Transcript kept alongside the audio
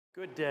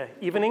Good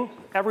evening,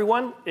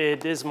 everyone.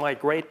 It is my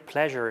great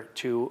pleasure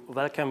to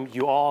welcome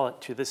you all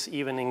to this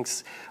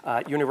evening's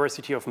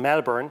University of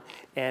Melbourne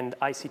and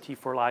ICT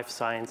for Life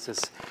Sciences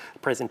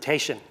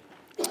presentation.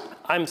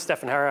 I'm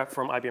Stefan Harrer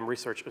from IBM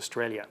Research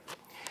Australia.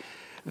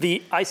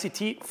 The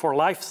ICT for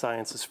Life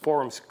Sciences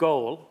Forum's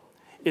goal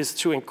is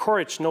to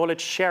encourage knowledge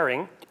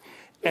sharing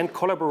and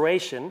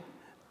collaboration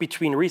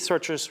between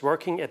researchers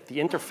working at the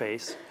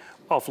interface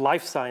of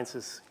life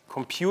sciences,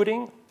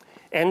 computing,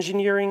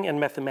 engineering, and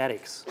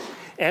mathematics,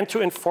 and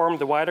to inform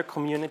the wider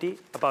community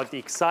about the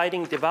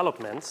exciting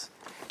developments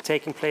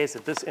taking place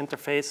at this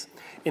interface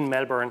in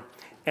Melbourne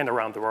and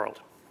around the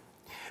world.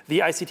 The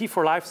ICT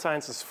for Life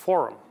Sciences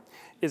Forum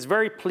is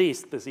very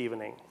pleased this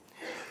evening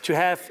to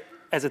have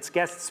as its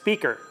guest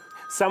speaker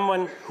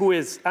someone who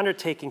is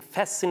undertaking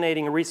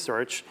fascinating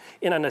research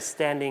in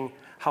understanding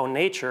how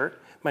nature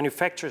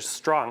manufactures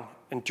strong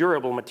and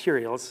durable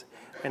materials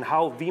and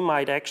how we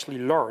might actually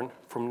learn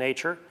from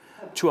nature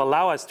to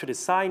allow us to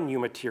design new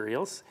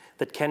materials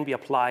that can be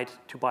applied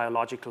to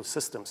biological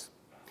systems.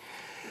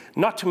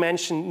 Not to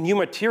mention new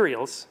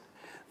materials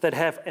that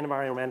have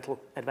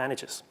environmental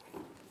advantages.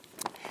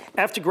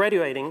 After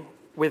graduating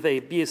with a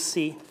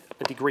BSc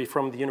degree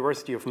from the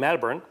University of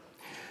Melbourne,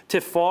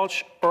 Tiff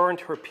Walsh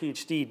earned her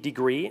PhD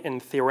degree in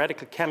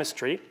theoretical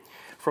chemistry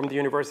from the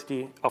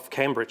University of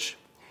Cambridge.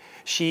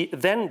 She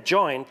then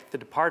joined the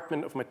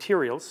Department of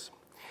Materials,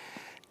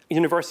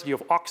 University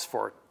of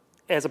Oxford,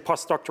 as a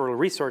postdoctoral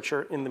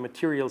researcher in the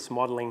Materials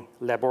Modeling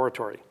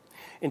Laboratory.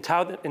 In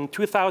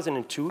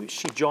 2002,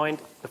 she joined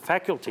the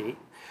faculty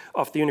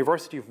of the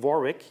University of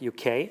Warwick,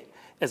 UK,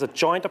 as a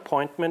joint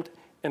appointment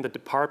in the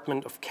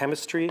Department of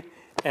Chemistry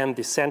and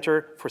the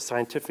Centre for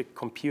Scientific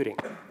Computing.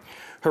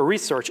 Her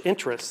research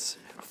interests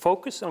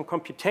focus on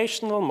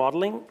computational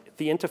modeling,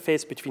 the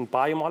interface between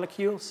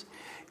biomolecules,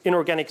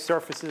 inorganic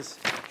surfaces,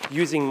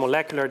 using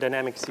molecular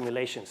dynamic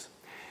simulations.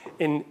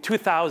 In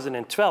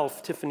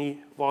 2012,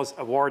 Tiffany was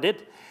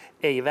awarded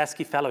a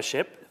Vasky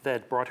Fellowship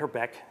that brought her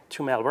back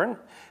to Melbourne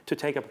to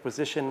take up a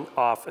position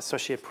of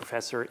Associate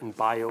Professor in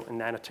Bio and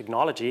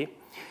Nanotechnology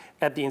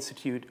at the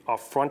Institute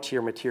of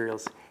Frontier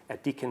Materials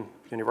at Deakin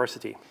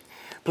University.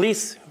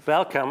 Please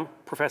welcome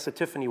Professor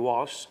Tiffany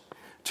Walsh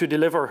to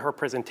deliver her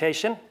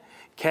presentation,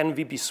 Can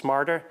We Be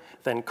Smarter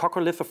Than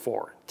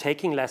Coccolithophore?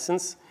 Taking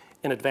Lessons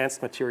in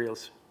Advanced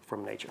Materials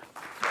from Nature.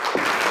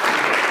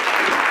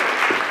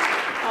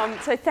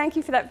 So thank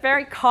you for that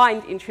very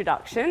kind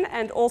introduction,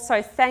 and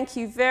also thank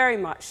you very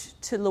much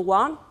to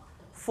Luan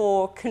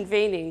for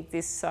convening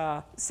this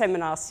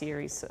seminar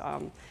series.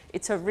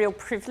 It's a real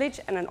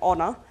privilege and an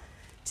honour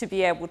to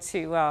be able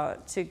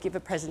to give a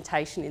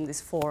presentation in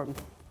this forum.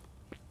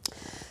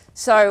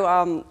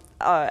 So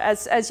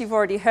as you've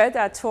already heard,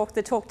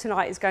 the talk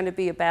tonight is going to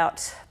be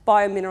about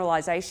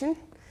biomineralization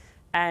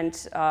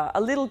and a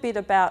little bit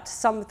about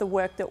some of the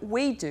work that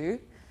we do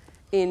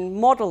in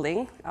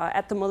modelling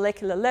at the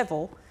molecular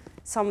level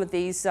some of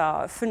these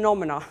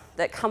phenomena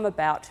that come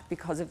about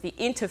because of the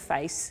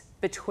interface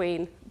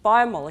between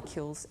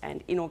biomolecules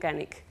and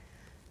inorganic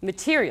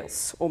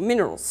materials or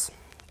minerals.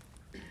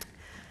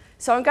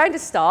 So I'm going to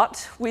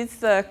start with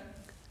the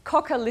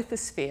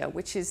Coccolithosphere,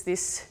 which is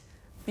this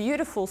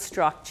beautiful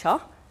structure,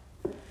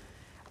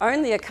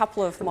 only a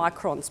couple of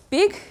microns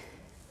big,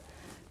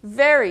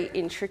 very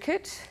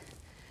intricate.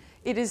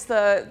 It is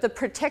the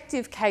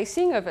protective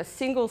casing of a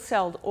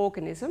single-celled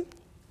organism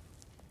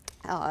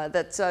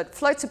that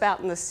floats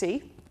about in the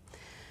sea.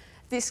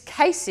 This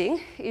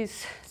casing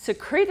is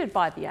secreted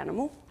by the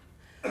animal,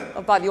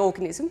 or by the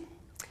organism,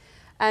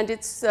 and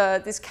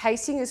this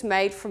casing is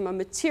made from a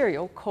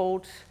material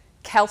called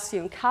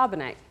calcium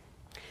carbonate.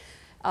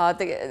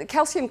 The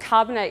calcium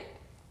carbonate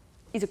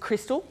is a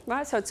crystal,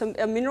 right? So it's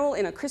a mineral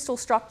in a crystal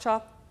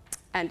structure,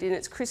 and in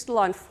its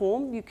crystalline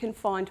form you can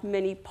find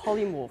many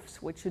polymorphs,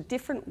 which are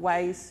different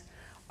ways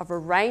of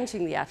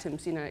arranging the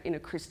atoms in a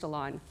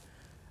crystalline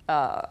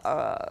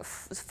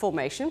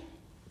formation.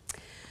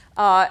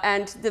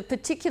 And the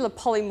particular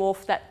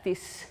polymorph that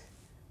this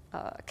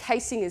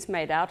casing is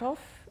made out of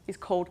is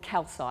called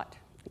calcite.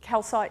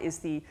 Calcite is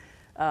the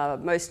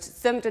most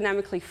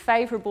thermodynamically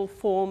favourable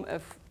form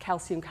of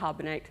calcium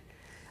carbonate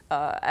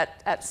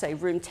at, say,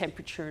 room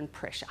temperature and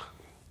pressure.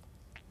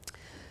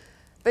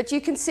 But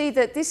you can see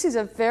that this is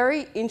a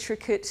very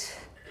intricate,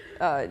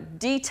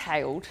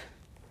 detailed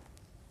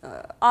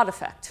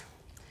artefact.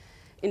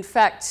 In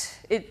fact,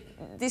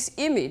 this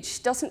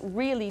image doesn't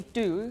really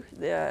do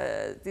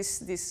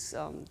this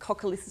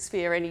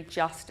Coccolithosphere any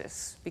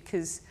justice,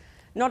 because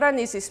not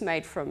only is this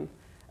made from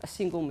a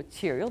single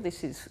material,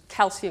 this is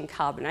calcium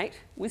carbonate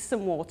with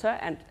some water,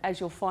 and as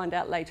you'll find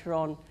out later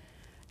on,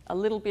 a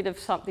little bit of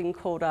something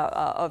called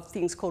of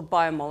things called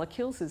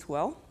biomolecules as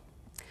well.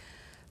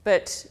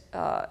 But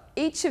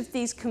each of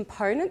these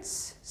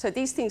components, so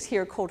these things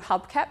here are called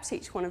hubcaps,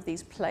 each one of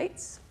these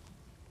plates,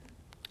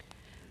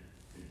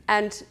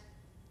 and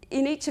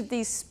in each of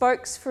these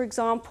spokes, for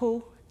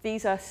example,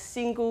 these are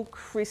single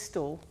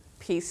crystal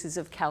pieces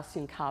of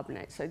calcium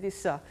carbonate. So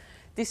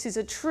this is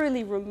a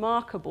truly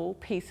remarkable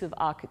piece of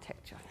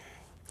architecture.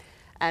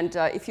 And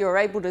if you're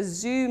able to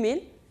zoom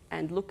in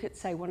and look at,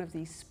 say, one of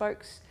these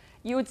spokes,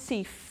 you would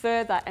see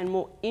further and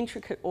more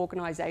intricate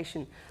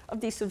organisation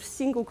of these sort of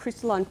single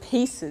crystalline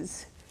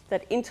pieces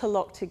that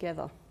interlock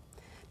together.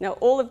 Now,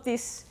 all of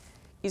this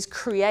is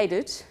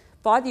created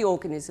by the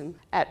organism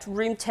at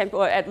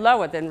or at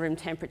lower than room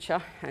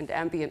temperature and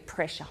ambient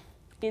pressure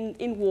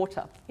in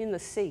water, in the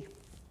sea.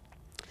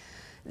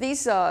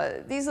 These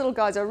little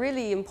guys are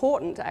really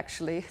important,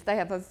 actually. They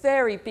have a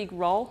very big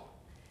role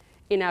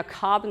in our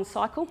carbon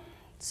cycle.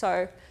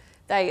 So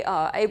they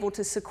are able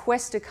to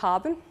sequester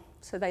carbon,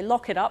 so they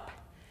lock it up,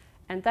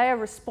 and they are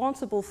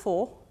responsible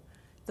for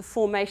the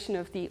formation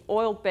of the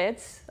oil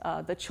beds,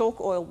 the chalk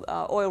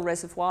oil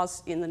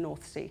reservoirs in the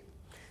North Sea.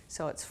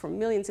 So it's from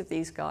millions of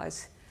these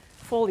guys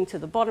falling to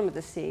the bottom of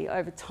the sea,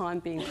 over time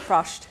being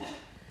crushed,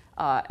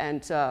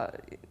 and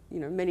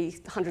many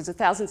hundreds of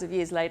thousands of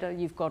years later,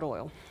 you've got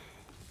oil.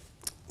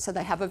 So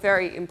they have a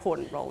very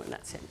important role in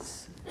that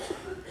sense.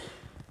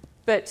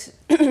 But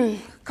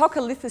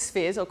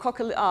coccolithospheres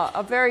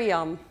are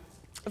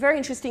very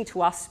interesting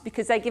to us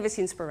because they give us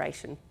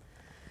inspiration.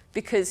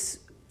 Because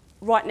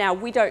right now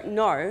we don't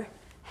know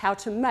how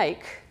to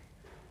make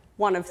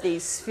one of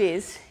these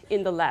spheres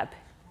in the lab,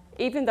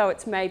 even though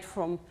it's made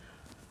from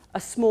a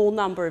small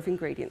number of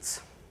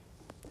ingredients.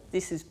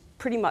 This is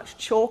pretty much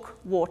chalk,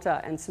 water,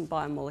 and some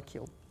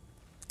biomolecule.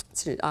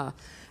 It's a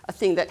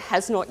thing that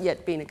has not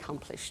yet been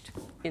accomplished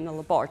in the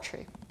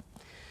laboratory.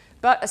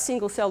 But a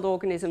single-celled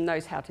organism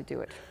knows how to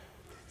do it.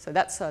 So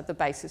that's the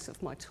basis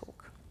of my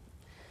talk.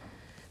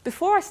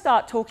 Before I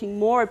start talking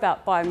more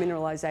about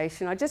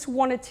biomineralization, I just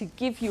wanted to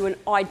give you an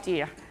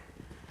idea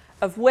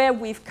of where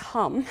we've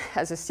come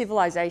as a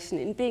civilization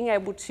in being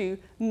able to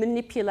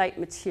manipulate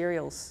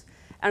materials.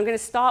 And I'm going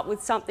to start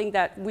with something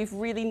that we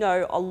really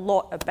know a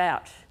lot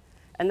about,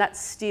 and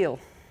that's steel.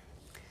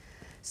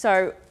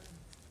 So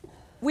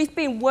we've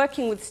been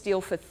working with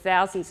steel for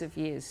thousands of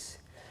years.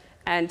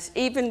 And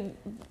even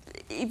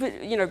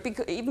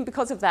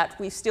because of that,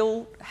 we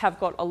still have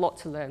got a lot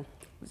to learn.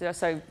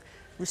 So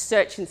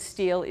research in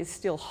steel is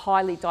still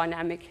highly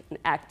dynamic and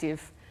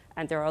active,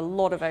 and there are a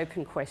lot of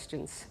open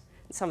questions.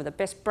 And some of the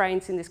best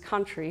brains in this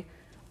country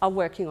are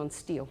working on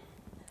steel.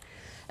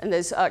 And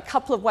there's a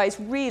couple of ways,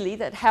 really,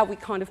 that how we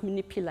kind of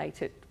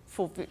manipulate it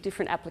for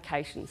different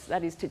applications.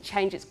 That is to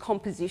change its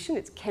composition,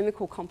 its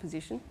chemical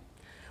composition,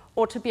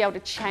 or to be able to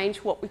change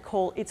what we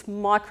call its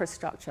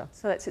microstructure.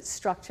 So that's its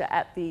structure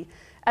at the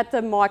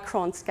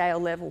micron scale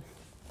level.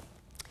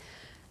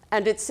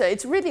 And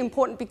it's really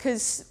important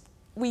because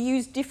we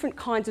use different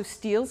kinds of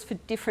steels for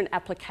different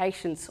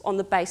applications on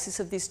the basis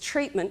of this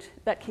treatment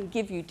that can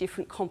give you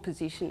different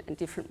composition and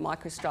different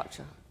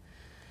microstructure.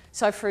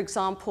 So for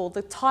example,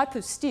 the type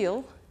of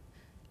steel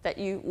that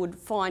you would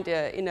find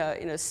in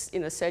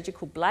a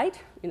surgical blade,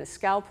 in a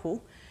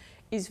scalpel,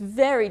 is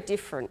very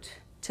different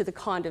to the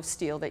kind of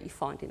steel that you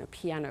find in a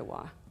piano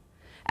wire.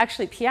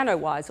 Actually, piano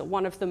wires are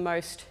one of the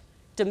most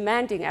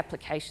demanding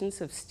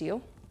applications of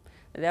steel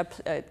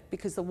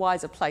because the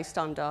wires are placed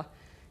under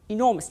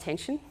enormous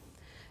tension,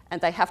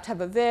 and they have to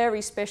have a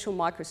very special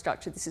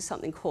microstructure. This is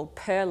something called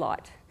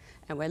pearlite,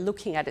 and we're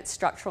looking at its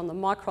structure on the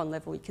micron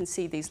level. You can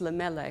see these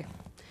lamellae,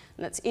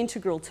 and that's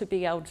integral to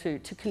be able to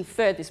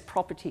confer this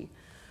property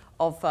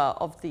of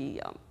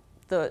the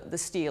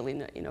steel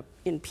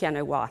in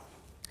piano wire.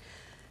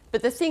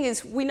 But the thing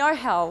is, we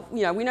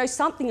know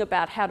something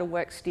about how to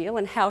work steel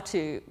and how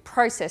to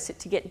process it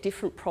to get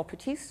different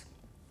properties.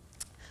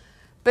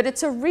 But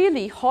it's a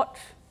really hot,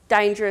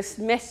 dangerous,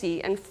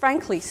 messy, and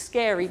frankly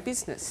scary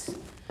business.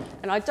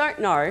 And I don't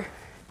know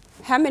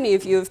how many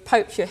of you have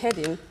poked your head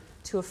in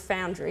to a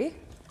foundry,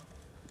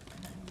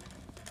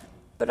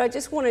 but I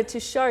just wanted to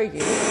show you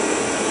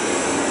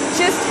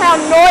just how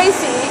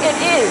noisy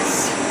it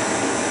is.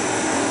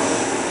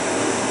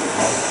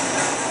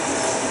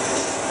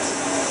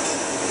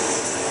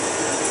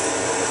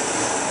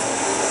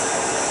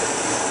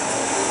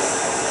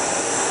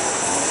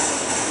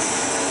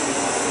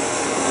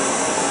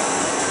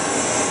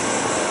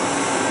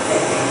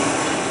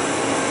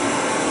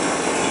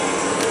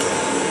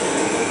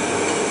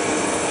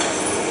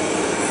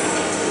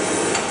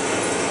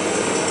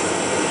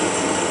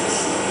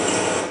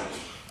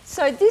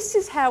 So this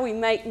is how we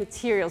make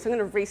materials. I'm going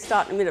to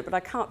restart in a minute, but I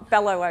can't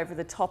bellow over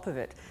the top of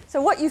it. So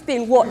what you've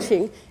been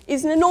watching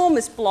is an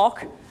enormous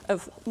block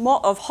of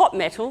hot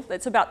metal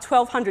that's about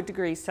 1200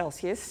 degrees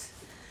Celsius.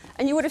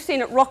 And you would have seen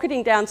it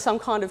rocketing down some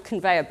kind of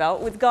conveyor belt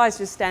with guys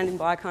just standing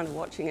by kind of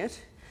watching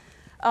it.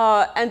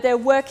 And they're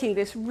working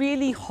this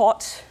really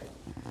hot,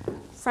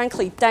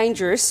 frankly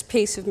dangerous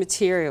piece of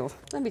material.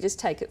 Let me just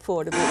take it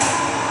forward a bit.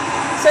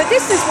 So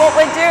this is what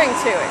we're doing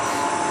to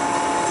it.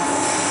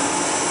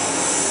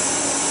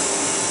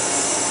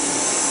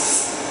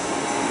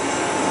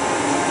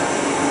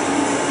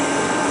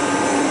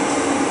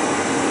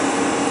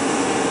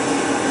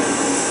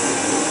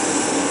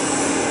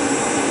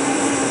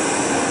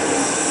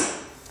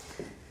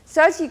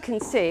 So as you can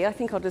see, I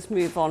think I'll just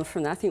move on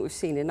from that. I think we've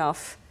seen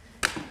enough.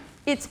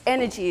 It's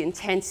energy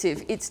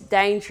intensive, it's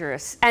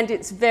dangerous, and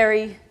it's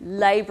very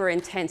labour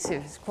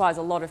intensive. It requires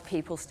a lot of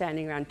people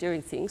standing around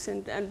doing things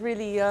and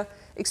really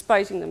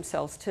exposing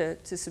themselves to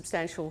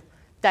substantial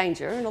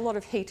danger and a lot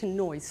of heat and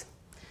noise.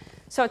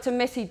 So it's a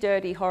messy,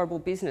 dirty, horrible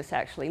business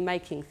actually,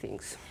 making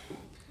things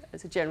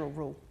as a general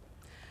rule.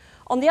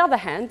 On the other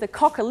hand, the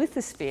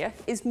Coccolithosphere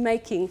is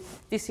making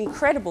this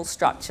incredible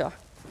structure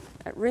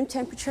at room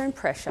temperature and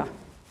pressure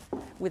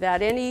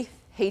without any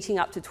heating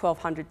up to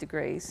 1200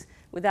 degrees,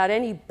 without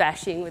any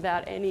bashing,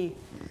 without any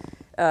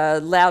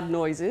loud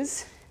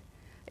noises.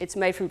 It's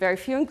made from very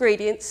few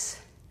ingredients,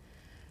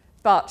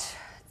 but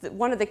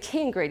one of the key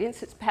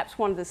ingredients, it's perhaps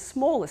one of the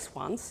smallest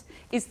ones,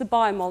 is the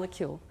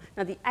biomolecule.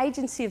 Now, the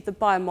agency of the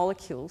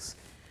biomolecules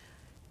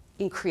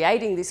in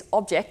creating this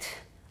object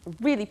are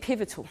really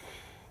pivotal.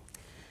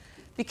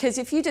 Because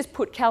if you just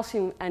put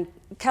calcium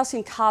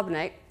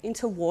carbonate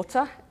into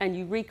water and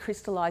you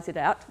recrystallize it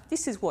out,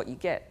 this is what you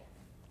get.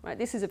 Right?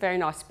 This is a very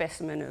nice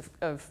specimen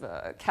of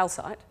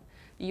calcite.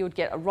 You would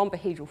get a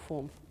rhombohedral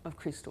form of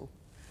crystal.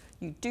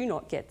 You do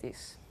not get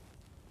this.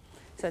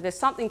 So there's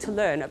something to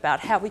learn about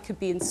how we could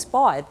be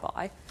inspired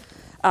by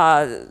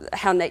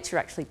how nature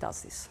actually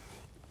does this.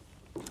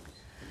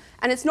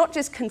 And it's not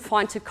just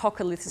confined to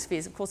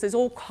coccolithospheres. Of course, there's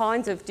all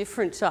kinds of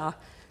different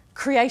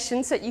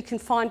creations that you can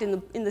find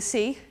in the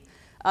sea.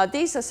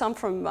 These are some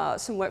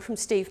work from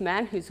Steve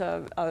Mann, who's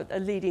a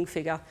leading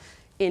figure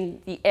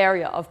in the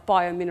area of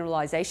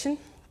biomineralization.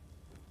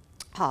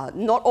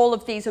 Not all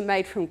of these are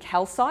made from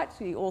calcite.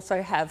 You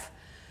also have,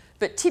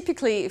 but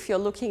typically if you're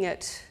looking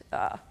at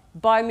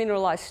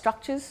biomineralized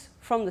structures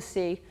from the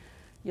sea,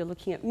 you're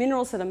looking at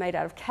minerals that are made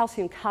out of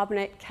calcium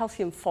carbonate,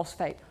 calcium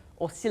phosphate,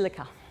 or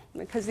silica,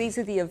 because these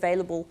are the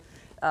available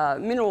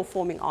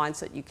mineral-forming ions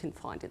that you can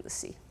find in the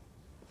sea.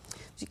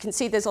 As you can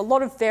see, there's a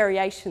lot of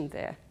variation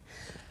there.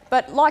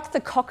 But like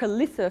the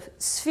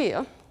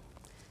Coccolithosphere,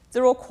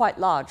 they're all quite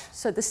large.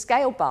 So the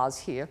scale bars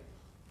here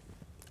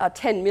are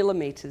 10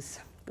 millimeters.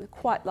 They're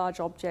quite large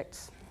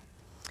objects,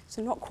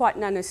 so not quite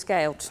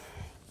nanoscaled.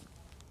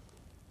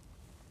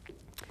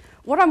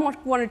 What I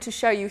wanted to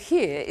show you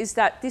here is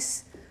that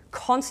this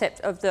concept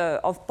of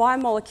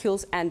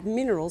biomolecules and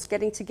minerals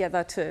getting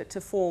together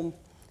to form,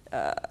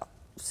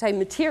 say,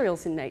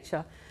 materials in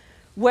nature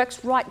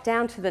works right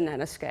down to the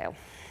nanoscale.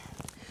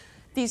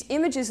 These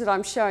images that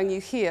I'm showing you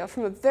here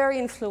from a very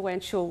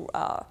influential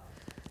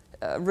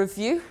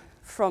review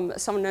from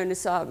someone known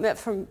as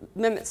from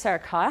Mehmet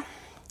Sarıkaya.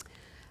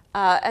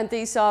 And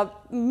these are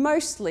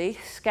mostly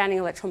scanning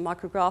electron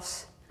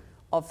micrographs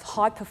of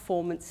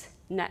high-performance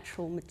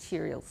natural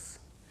materials.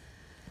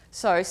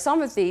 So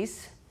some of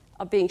these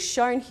are being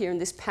shown here in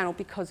this panel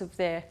because of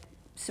their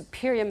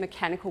superior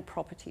mechanical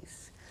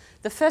properties.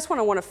 The first one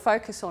I want to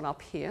focus on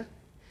up here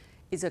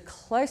is a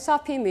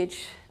close-up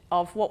image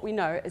of what we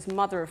know as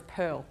mother of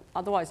pearl,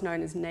 otherwise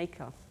known as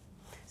nacre.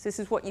 So this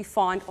is what you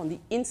find on the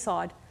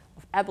inside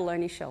of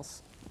abalone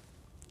shells.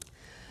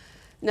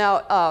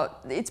 Now,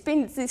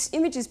 this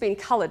image has been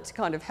coloured to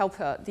kind of help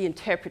the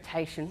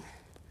interpretation.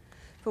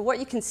 But what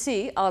you can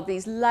see are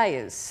these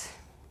layers.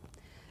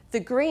 The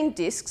green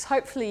discs,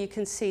 hopefully you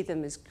can see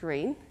them as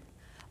green,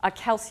 are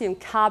calcium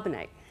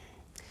carbonate.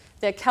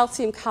 They're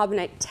calcium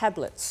carbonate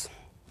tablets.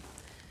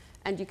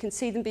 And you can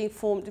see them being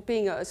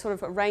sort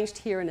of arranged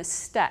here in a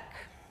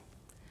stack.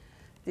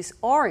 This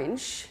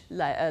orange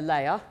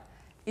layer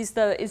is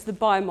the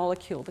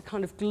biomolecule, the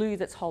kind of glue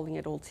that's holding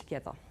it all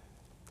together.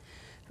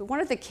 But one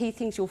of the key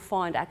things you'll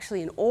find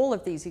actually in all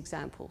of these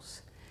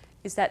examples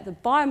is that the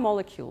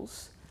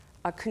biomolecules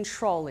are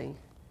controlling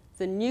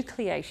the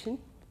nucleation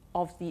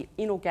of the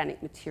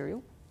inorganic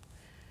material,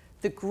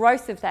 the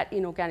growth of that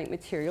inorganic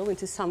material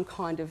into some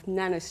kind of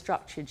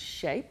nanostructured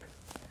shape,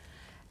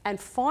 and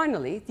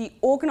finally, the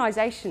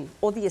organisation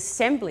or the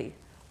assembly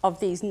of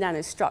these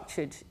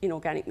nanostructured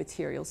inorganic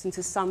materials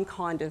into some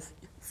kind of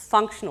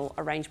functional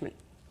arrangement.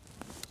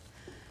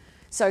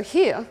 So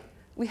here,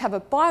 we have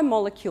a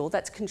biomolecule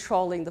that's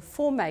controlling the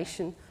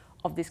formation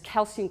of this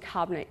calcium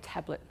carbonate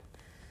tablet.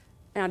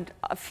 And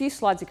a few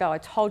slides ago, I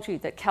told you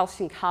that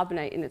calcium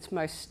carbonate in its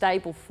most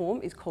stable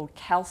form is called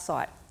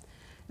calcite.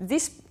 The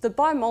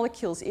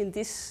biomolecules in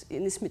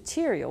this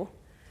material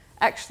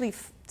actually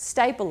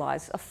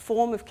stabilize a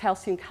form of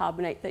calcium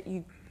carbonate that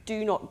you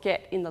do not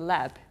get in the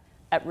lab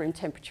at room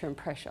temperature and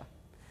pressure.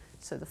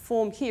 So the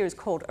form here is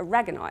called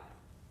aragonite.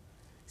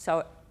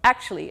 So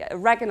actually,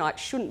 aragonite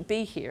shouldn't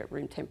be here at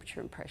room temperature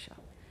and pressure.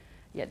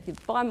 Yet the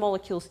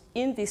biomolecules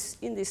in this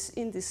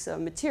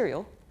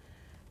material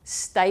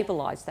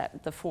stabilize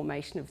the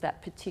formation of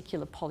that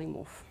particular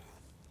polymorph.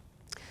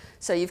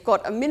 So you've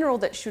got a mineral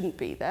that shouldn't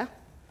be there,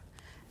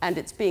 and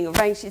it's being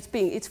arranged,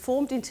 it's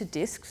formed into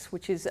discs,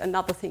 which is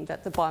another thing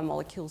that the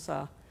biomolecules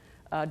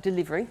are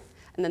delivering.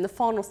 And then the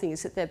final thing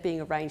is that they're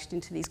being arranged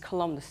into these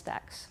columnar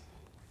stacks.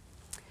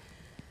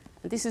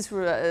 And this is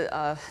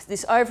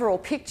this overall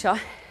picture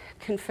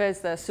confers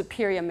the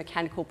superior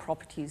mechanical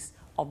properties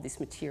of this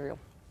material.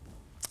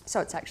 So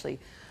it's actually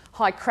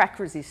high crack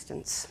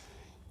resistance.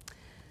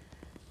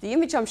 The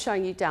image I'm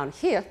showing you down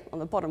here on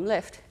the bottom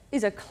left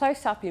is a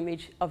close-up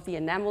image of the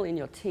enamel in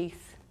your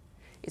teeth.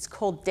 It's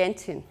called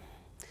dentin.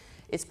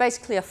 It's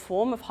basically a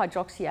form of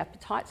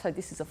hydroxyapatite, so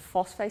this is a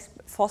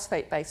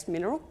phosphate-based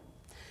mineral.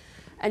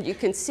 And you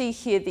can see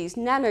here these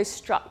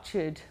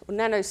nanostructured or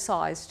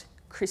nano-sized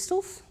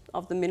crystals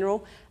of the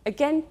mineral.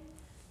 Again,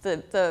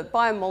 the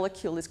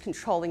biomolecule is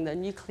controlling the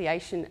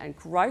nucleation and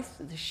growth,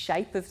 the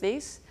shape of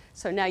these.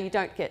 So now you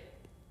don't get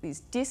these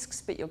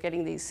discs, but you're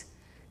getting these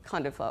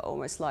kind of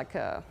almost like,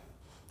 I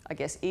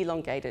guess,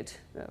 elongated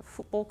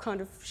football kind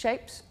of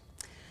shapes.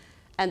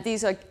 And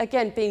these are,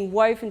 again, being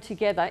woven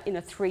together in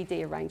a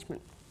 3D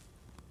arrangement.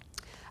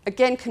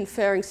 Again,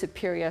 conferring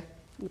superior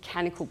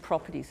mechanical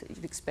properties that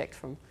you'd expect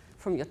from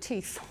your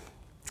teeth.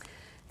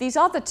 These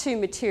other two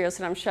materials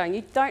that I'm showing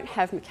you don't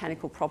have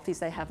mechanical properties,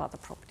 they have other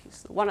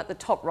properties. The one at the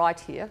top right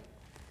here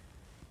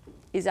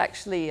is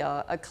actually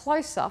a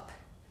close-up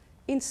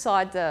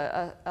inside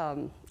a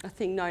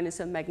thing known as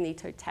a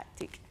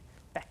magnetotactic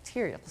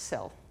bacterial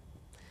cell.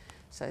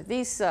 So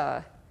these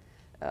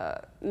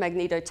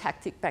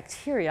magnetotactic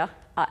bacteria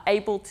are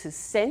able to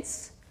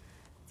sense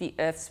the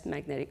Earth's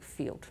magnetic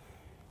field.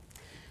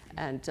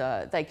 And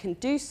they can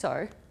do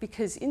so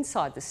because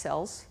inside the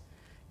cells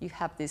you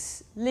have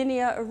this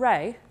linear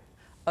array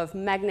of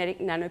magnetic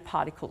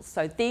nanoparticles.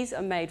 So these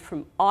are made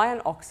from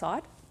iron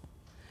oxide,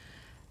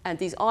 and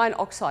these iron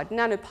oxide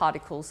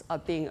nanoparticles are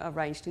being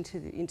arranged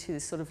into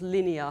this sort of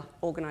linear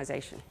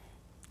organization.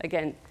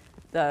 Again,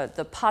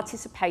 the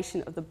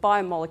participation of the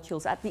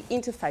biomolecules at the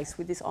interface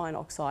with this iron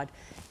oxide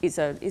is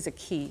a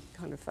key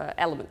kind of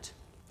element.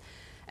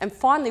 And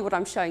finally, what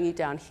I'm showing you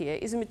down here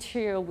is a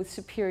material with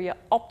superior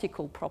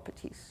optical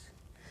properties.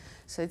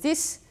 So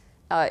this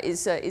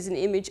is an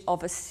image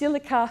of a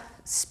silica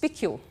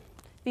spicule.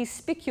 These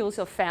spicules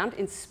are found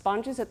in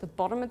sponges at the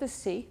bottom of the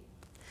sea.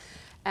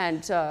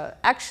 And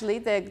actually,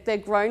 they're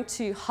grown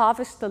to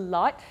harvest the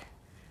light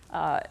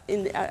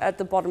at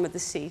the bottom of the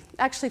sea,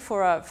 actually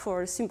for a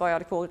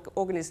symbiotic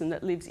organism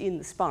that lives in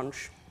the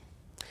sponge.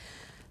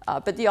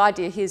 But the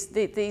idea here is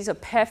these are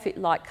perfect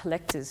light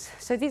collectors.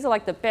 So these are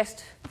like the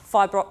best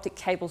fibre optic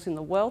cables in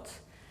the world,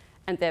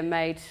 and they're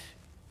made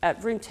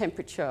at room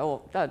temperature,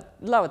 or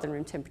lower than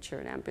room temperature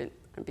and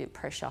ambient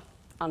pressure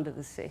under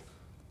the sea.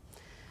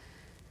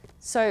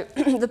 So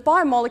the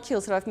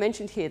biomolecules that I've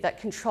mentioned here that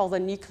control the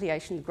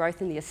nucleation, the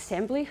growth, and the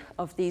assembly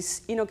of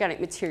these inorganic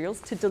materials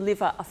to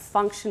deliver a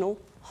functional,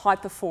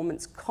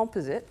 high-performance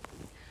composite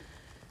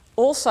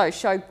also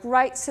show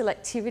great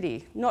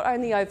selectivity, not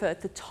only over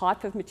the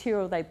type of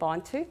material they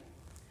bind to,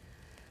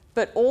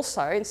 but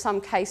also, in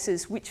some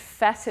cases, which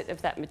facet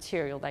of that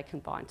material they can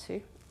bind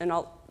to. And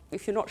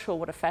if you're not sure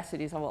what a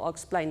facet is, I'll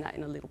explain that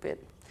in a little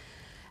bit.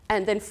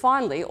 And then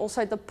finally,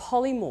 also the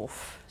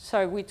polymorph.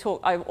 So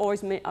I've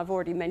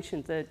already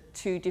mentioned the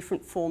two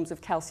different forms of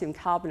calcium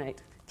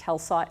carbonate,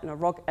 calcite and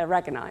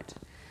aragonite.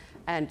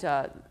 And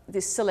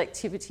this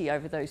selectivity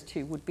over those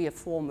two would be a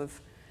form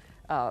of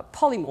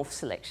polymorph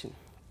selection.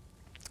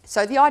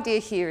 So the idea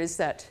here is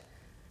that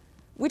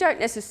we don't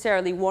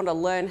necessarily want to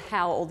learn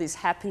how all this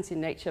happens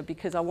in nature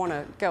because I want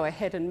to go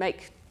ahead and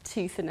make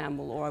teeth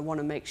enamel or I want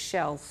to make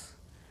shells.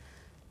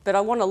 But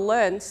I want to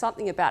learn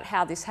something about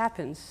how this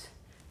happens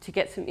to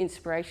get some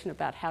inspiration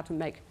about how to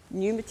make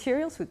new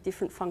materials with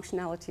different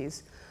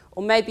functionalities,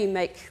 or maybe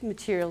make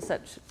materials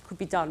that could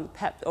be done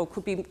or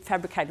could be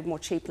fabricated more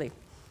cheaply,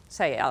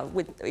 say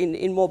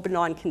in more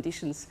benign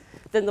conditions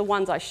than the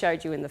ones I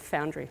showed you in the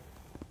foundry.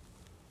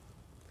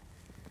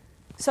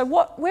 So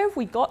where have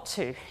we got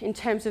to in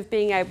terms of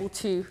being able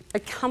to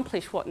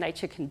accomplish what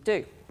nature can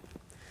do?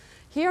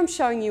 Here I'm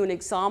showing you an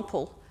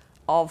example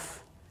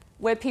of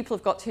where people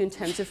have got to in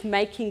terms of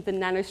making the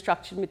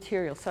nanostructured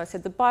material. So I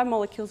said the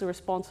biomolecules are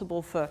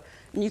responsible for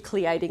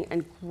nucleating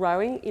and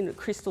growing in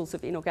crystals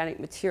of inorganic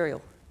material.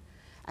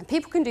 And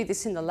people can do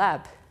this in the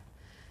lab.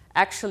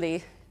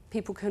 Actually,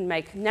 people can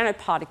make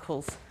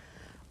nanoparticles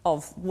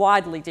of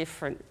widely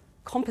different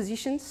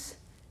compositions,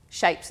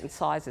 shapes, and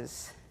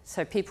sizes.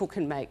 So people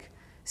can make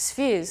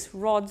spheres,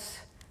 rods,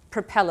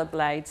 propeller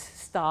blades,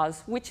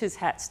 stars, witches'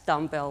 hats,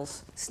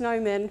 dumbbells,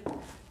 snowmen,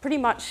 pretty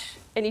much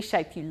any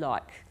shape you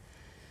like.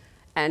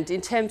 And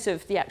in terms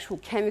of the actual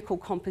chemical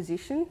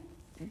composition,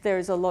 there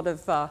have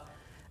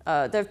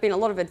been a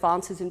lot of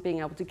advances in being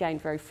able to gain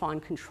very fine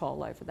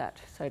control over that.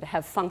 So to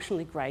have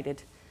functionally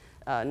graded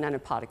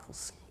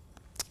nanoparticles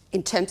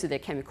in terms of their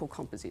chemical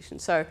composition.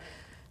 So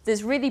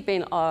there's really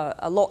been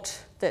a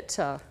lot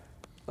that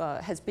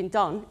has been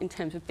done in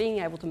terms of being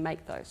able to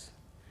make those.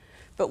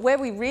 But where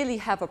we really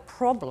have a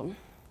problem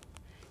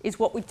is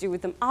what we do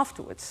with them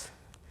afterwards.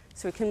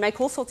 So we can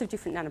make all sorts of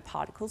different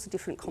nanoparticles,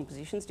 different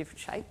compositions, different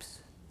shapes.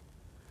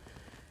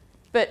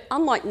 But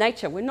unlike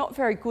nature, we're not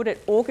very good at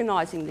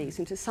organising these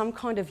into some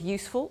kind of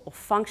useful or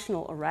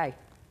functional array.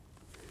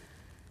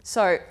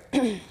 So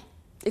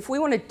if we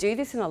want to do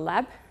this in a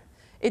lab,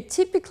 it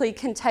typically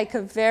can take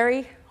a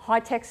very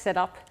high-tech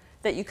setup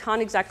that you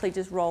can't exactly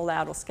just roll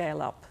out or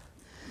scale up.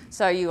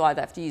 So you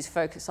either have to use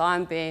focus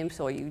ion beams,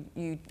 or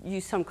you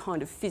use some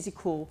kind of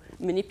physical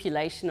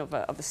manipulation of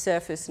a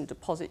surface and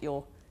deposit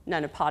your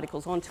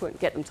nanoparticles onto it and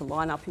get them to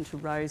line up into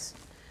rows.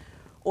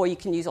 or you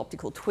can use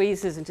optical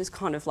tweezers and just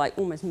kind of like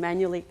almost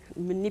manually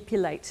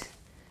manipulate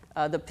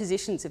the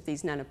positions of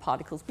these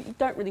nanoparticles, but you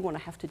don't really want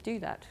to have to do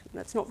that.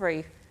 It's not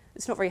very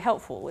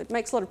helpful. It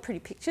makes a lot of pretty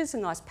pictures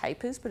and nice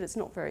papers, but it's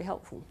not very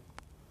helpful.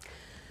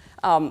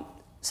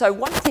 So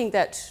one thing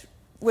that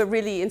we're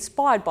really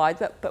inspired by,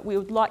 but we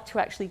would like to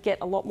actually get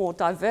a lot more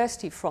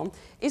diversity from,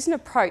 is an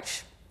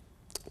approach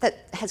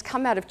that has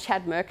come out of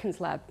Chad Merkin's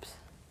labs.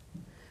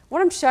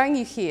 What I'm showing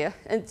you here,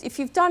 and if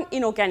you've done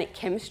inorganic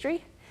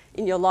chemistry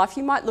in your life,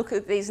 you might look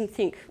at these and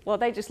think, well,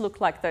 they just look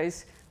like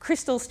those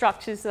crystal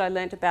structures that I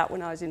learnt about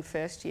when I was in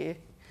first year.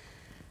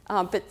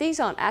 But these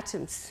aren't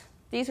atoms.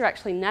 These are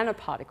actually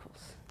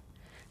nanoparticles.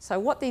 So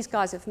what these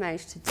guys have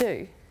managed to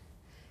do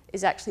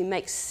is actually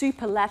make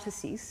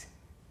superlattices,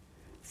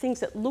 things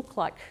that look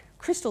like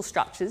crystal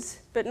structures,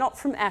 but not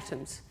from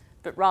atoms,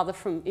 but rather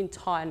from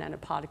entire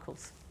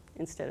nanoparticles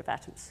instead of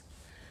atoms.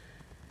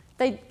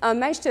 They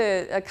managed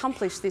to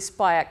accomplish this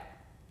by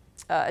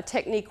a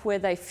technique where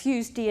they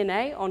fuse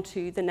DNA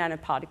onto the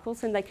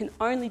nanoparticles, and they can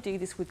only do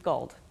this with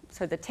gold.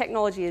 So the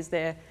technology is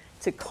there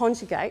to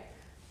conjugate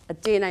a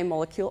DNA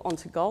molecule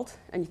onto gold,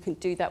 and you can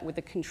do that with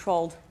a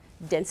controlled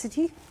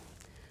density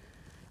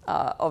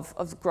of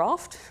the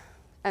graft.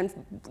 And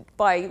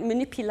by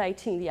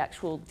manipulating the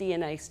actual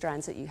DNA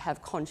strands that you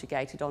have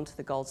conjugated onto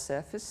the gold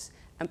surface,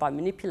 and by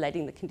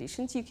manipulating the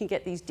conditions, you can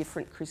get these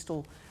different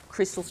crystal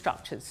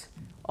structures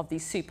of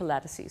these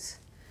superlattices.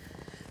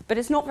 But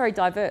it's not very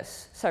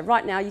diverse. So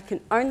right now, you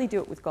can only do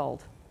it with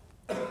gold.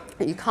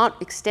 And you can't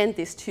extend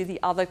this to the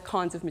other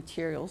kinds of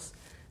materials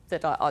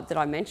that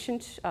I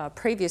mentioned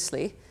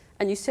previously,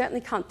 and you certainly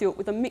can't do it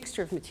with a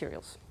mixture of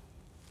materials.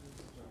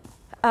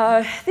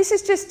 This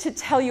is just to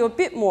tell you a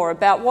bit more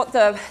about what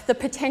the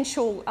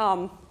potential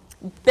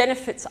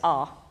benefits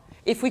are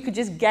if we could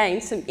just gain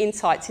some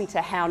insights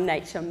into how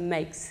nature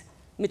makes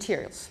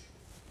materials.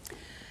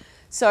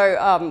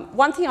 So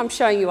one thing I'm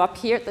showing you up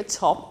here at the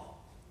top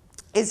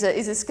is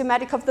a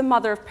schematic of the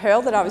mother of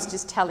pearl that I was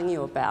just telling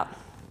you about.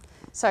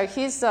 So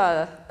here's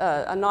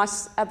a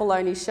nice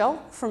abalone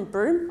shell from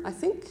Broome, I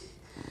think.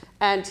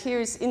 And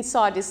here's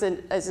inside is a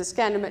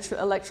scanometric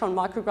electron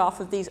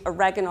micrograph of these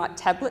aragonite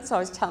tablets I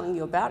was telling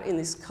you about in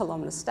these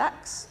columnar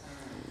stacks.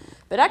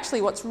 But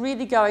actually what's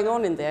really going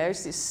on in there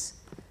is this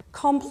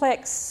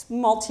complex,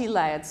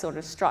 multi-layered sort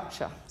of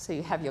structure. So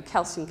you have your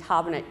calcium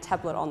carbonate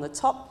tablet on the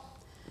top.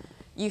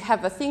 You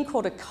have a thing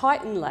called a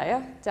chitin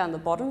layer down the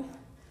bottom.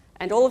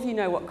 And all of you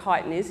know what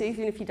chitin is,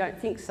 even if you don't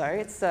think so.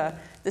 It's the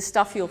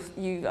stuff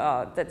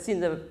that's in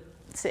the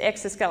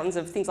exoskeletons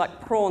of things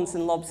like prawns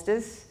and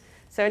lobsters.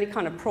 So any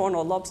kind of prawn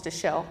or lobster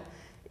shell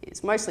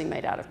is mostly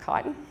made out of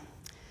chitin.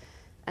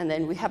 And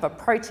then we have a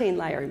protein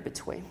layer in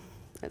between.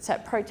 It's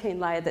that protein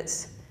layer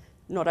that's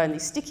not only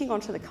sticking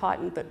onto the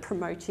chitin, but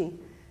promoting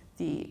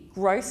the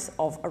growth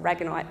of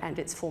aragonite and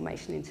its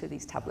formation into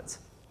these tablets.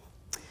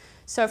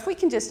 So if we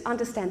can just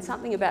understand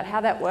something about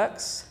how that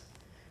works,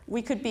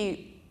 we could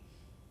be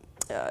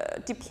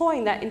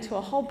deploying that into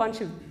a whole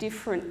bunch of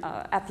different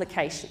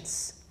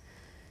applications.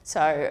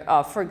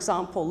 So, for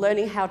example,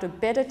 learning how to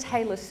better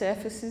tailor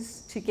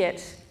surfaces to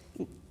get,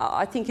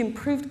 I think,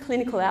 improved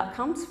clinical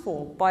outcomes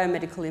for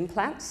biomedical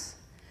implants,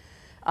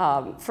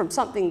 from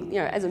something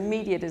as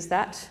immediate as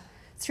that,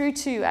 through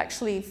to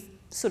actually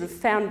sort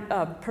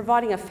of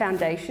providing a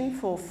foundation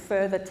for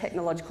further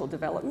technological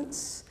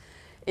developments.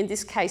 In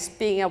this case,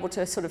 being able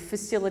to sort of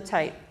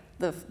facilitate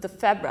the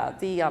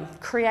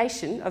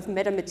creation of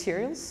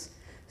metamaterials.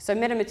 So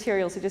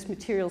metamaterials are just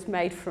materials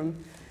made from,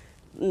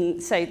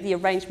 say, the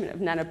arrangement of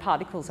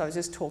nanoparticles I was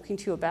just talking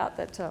to you about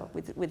that,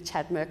 with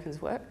Chad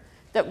Merkin's work,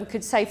 that we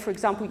could, say, for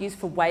example, use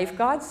for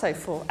waveguides, so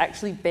for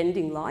actually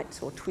bending light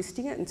or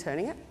twisting it and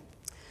turning it.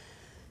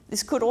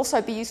 This could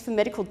also be used for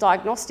medical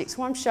diagnostics.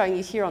 What I'm showing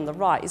you here on the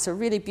right is a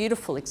really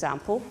beautiful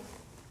example.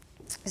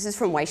 This is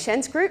from Wei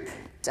Shen's group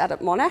out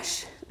at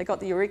Monash. They got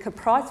the Eureka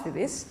Prize for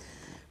this,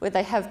 where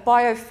they have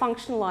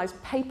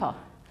biofunctionalized paper.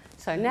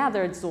 So now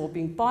they're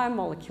absorbing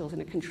biomolecules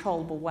in a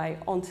controllable way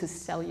onto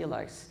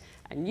cellulose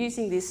and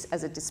using this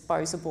as a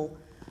disposable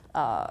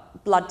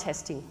blood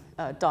testing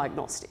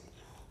diagnostic.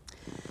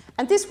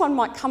 And this one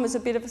might come as a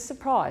bit of a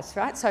surprise,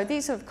 right? So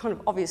these are kind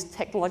of obvious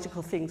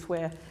technological things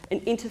where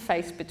an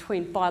interface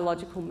between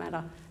biological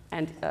matter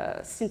and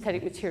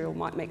synthetic material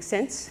might make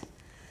sense.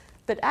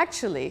 But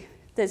actually,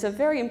 there's a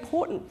very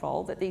important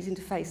role that these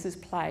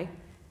interfaces play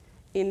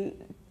in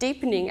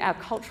deepening our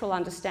cultural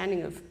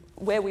understanding of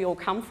where we all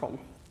come from,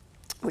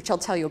 which I'll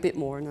tell you a bit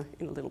more in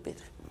a little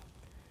bit.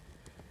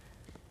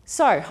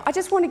 So I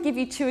just want to give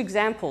you two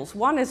examples.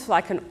 One is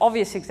like an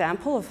obvious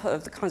example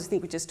of the kinds of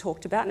things we just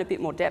talked about in a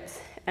bit more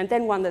depth, and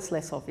then one that's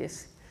less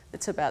obvious,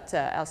 that's about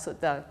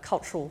the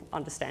cultural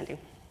understanding.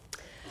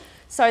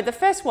 So the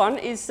first one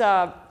is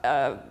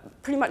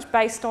pretty much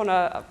based on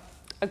a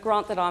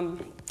grant that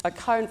I'm a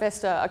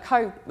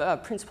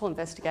co-principal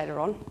investigator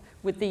on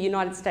with the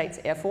United States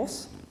Air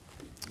Force.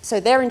 So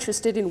they're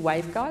interested in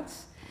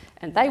waveguides,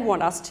 and they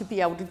want us to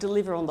be able to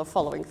deliver on the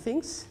following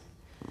things.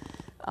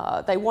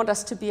 They want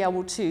us to be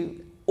able to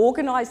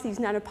organize these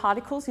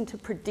nanoparticles into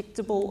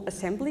predictable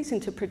assemblies,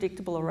 into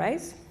predictable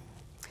arrays.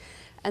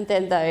 And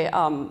then they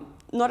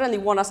not only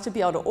want us to be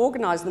able to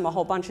organize them a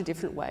whole bunch of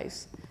different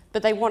ways,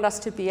 but they want us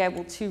to be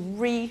able to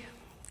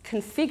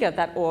reconfigure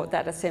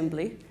that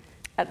assembly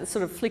at the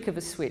sort of flick of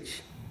a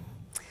switch.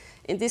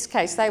 In this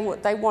case, they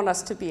want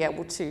us to be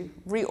able to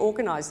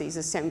reorganize these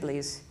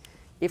assemblies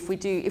if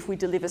we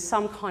deliver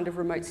some kind of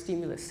remote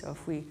stimulus, so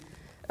if we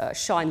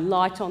shine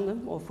light on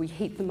them or if we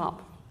heat them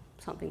up,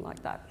 something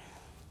like that.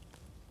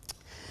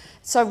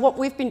 So what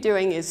we've been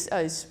doing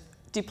is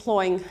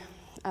deploying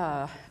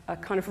a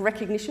kind of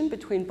recognition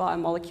between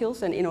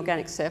biomolecules and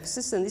inorganic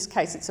surfaces. In this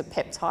case, it's a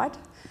peptide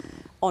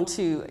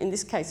onto, in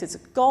this case, it's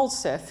a gold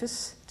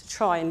surface to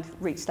try and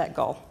reach that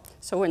goal.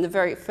 So we're in the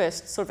very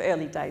first sort of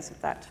early days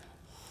of that.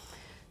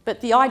 But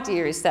the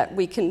idea is that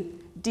we can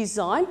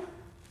design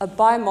a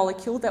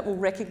biomolecule that will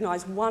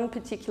recognize one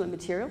particular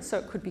material, so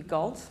it could be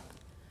gold.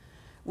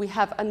 We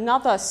have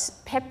another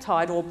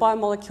peptide or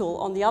biomolecule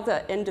on the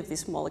other end of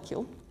this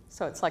molecule,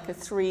 so it's like a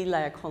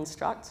 3-layer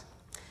construct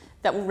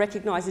that will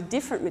recognize a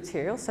different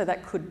material, so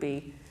that could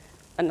be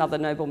another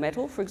noble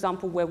metal. For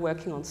example, we're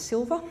working on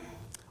silver,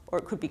 or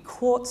it could be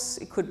quartz,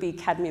 it could be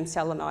cadmium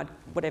selenide,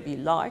 whatever you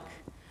like,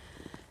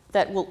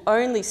 that will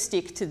only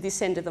stick to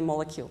this end of the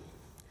molecule,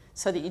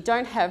 so that you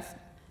don't have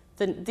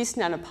this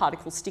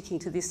nanoparticle sticking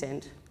to this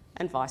end,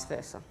 and vice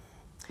versa.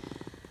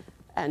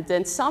 And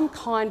then some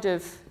kind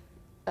of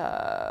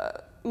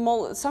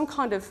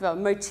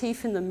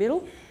motif in the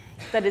middle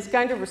that is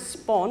going to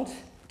respond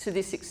to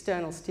this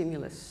external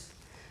stimulus.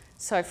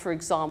 So for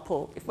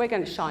example, if we're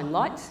going to shine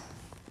light,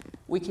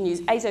 we can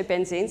use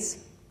azobenzenes,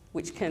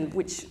 which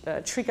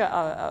trigger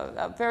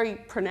a very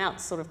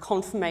pronounced sort of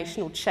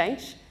conformational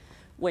change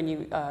when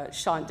you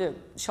shine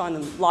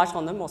them light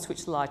on them or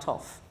switch the light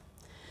off.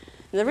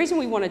 And the reason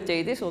we want to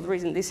do this, or the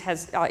reason this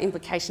has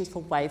implications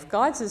for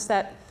waveguides, is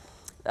that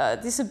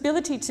this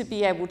ability to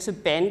be able to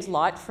bend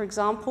light, for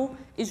example,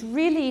 is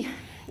really,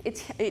 it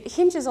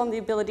hinges on the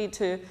ability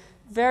to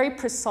very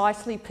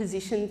precisely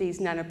position these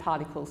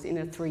nanoparticles in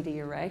a 3D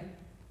array.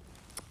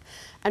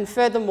 And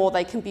furthermore,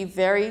 they can be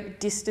very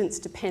distance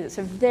dependent,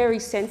 so very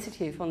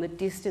sensitive on the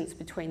distance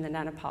between the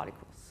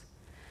nanoparticles.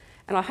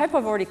 And I hope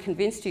I've already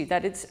convinced you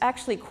that it's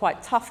actually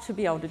quite tough to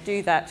be able to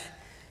do that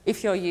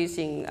if you're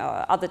using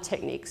other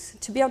techniques.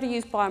 To be able to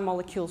use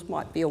biomolecules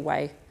might be a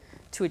way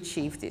to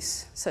achieve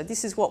this. So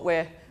this is what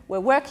we're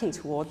working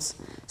towards,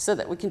 so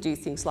that we can do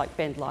things like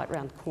bend light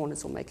around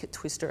corners or make it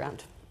twist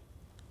around.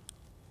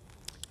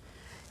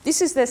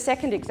 This is the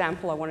second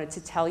example I wanted to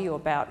tell you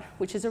about,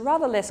 which is a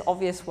rather less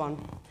obvious one.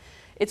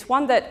 It's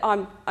one that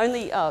I'm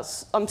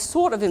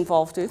sort of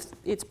involved with.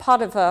 It's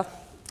part of a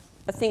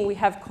thing we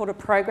have called a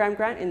program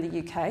grant in the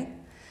UK.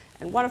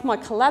 And one of my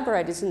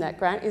collaborators in that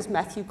grant is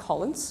Matthew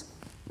Collins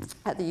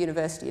at the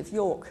University of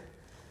York.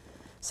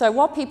 So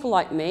while people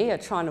like me are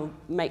trying to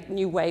make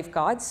new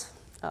waveguides,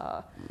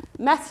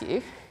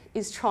 Matthew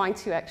is trying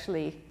to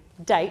actually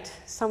date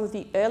some of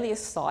the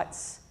earliest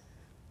sites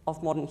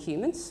of modern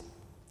humans.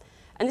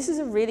 And this is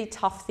a really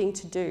tough thing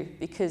to do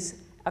because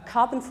a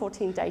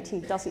carbon-14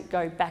 dating doesn't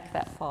go back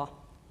that far.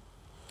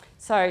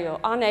 So you're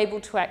unable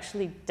to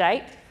actually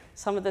date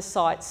some of the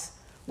sites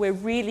where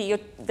really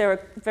there are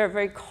very,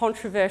 very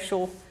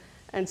controversial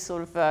and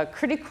sort of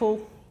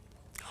critical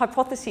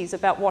hypotheses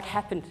about what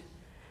happened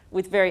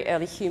with very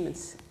early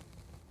humans.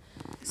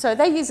 So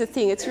they use a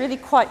thing, it's really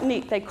quite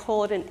neat, they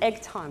call it an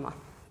egg timer.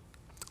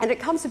 And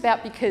it comes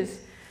about because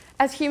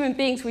as human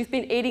beings, we've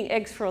been eating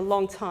eggs for a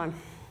long time.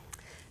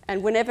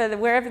 And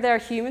wherever there are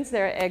humans,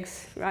 there are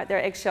eggs, right? There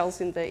are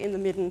eggshells in the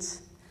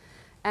middens.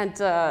 And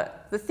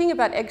the thing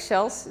about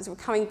eggshells is we're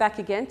coming back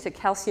again to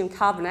calcium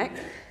carbonate,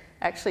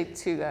 actually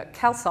to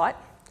calcite,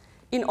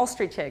 in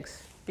ostrich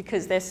eggs,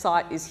 because their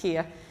site is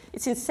here.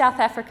 It's in South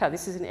Africa.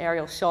 This is an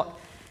aerial shot.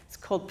 It's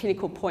called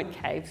Pinnacle Point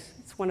Caves.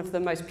 It's one of the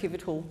most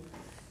pivotal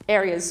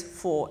areas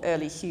for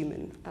early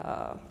humans.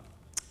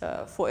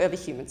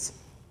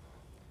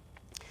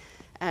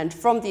 And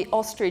from the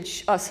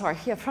ostrich,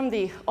 from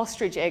the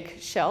ostrich egg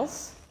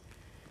shells,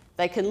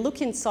 they can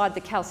look inside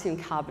the calcium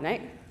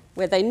carbonate,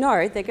 where they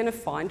know they're going to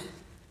find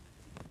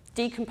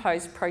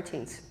decomposed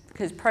proteins,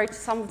 because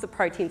some of the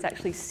proteins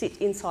actually sit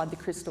inside the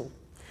crystal.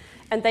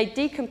 And they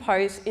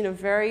decompose in a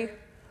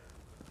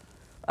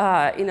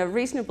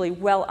reasonably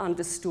well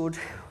understood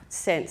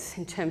sense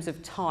in terms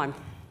of time.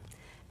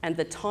 And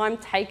the time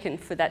taken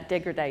for that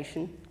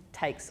degradation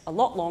takes a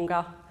lot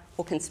longer,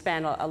 or can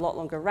span a lot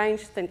longer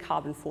range than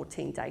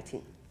carbon-14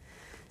 dating.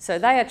 So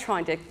they are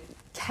trying to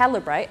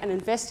calibrate and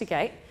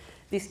investigate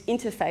this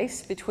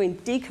interface between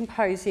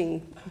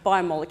decomposing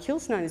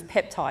biomolecules, known as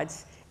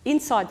peptides,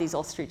 inside these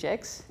ostrich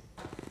eggs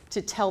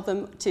to tell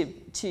them to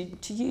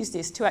use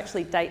this to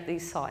actually date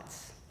these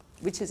sites,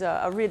 which is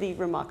a really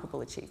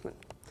remarkable achievement.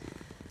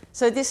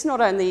 So this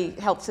not only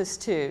helps us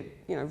to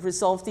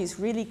resolve these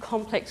really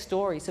complex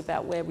stories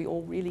about where we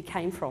all really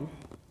came from,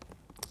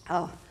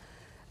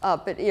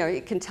 but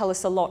it can tell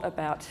us a lot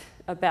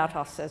about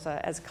us as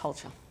a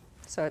culture.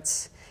 So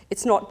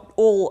it's not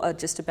all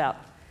just about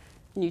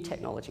new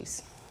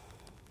technologies.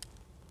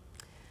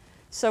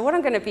 So what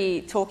I'm going to be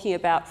talking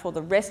about for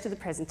the rest of the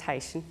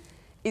presentation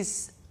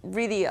is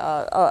really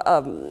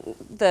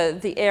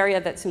the area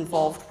that's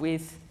involved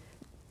with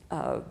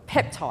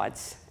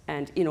peptides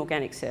and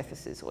inorganic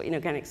surfaces or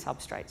inorganic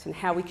substrates, and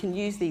how we can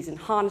use these and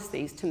harness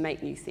these to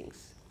make new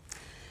things.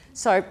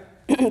 So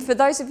for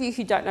those of you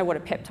who don't know what a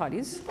peptide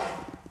is,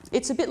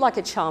 it's a bit like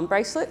a charm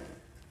bracelet.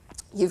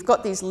 You've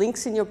got these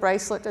links in your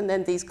bracelet and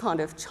then these kind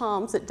of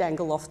charms that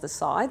dangle off the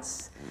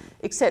sides,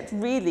 except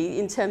really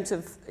in terms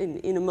of,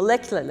 in a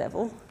molecular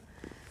level,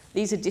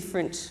 these are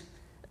different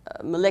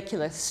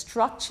molecular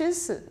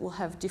structures that will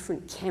have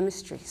different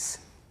chemistries.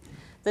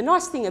 The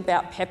nice thing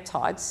about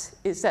peptides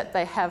is that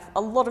they have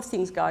a lot of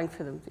things going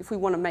for them if we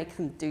want to make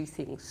them do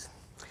things.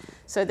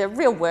 So they're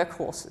real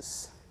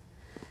workhorses.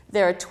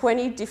 There are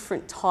 20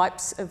 different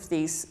types of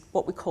these,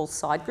 what we call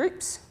side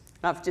groups.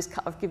 I've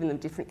given them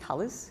different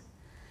colours.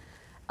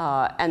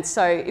 And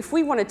so if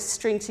we wanted to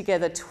string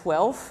together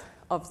 12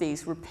 of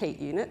these repeat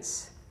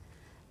units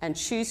and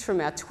choose from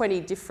our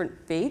 20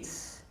 different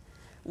beads,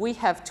 we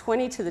have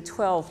 20 to the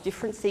 12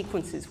 different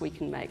sequences we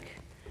can make.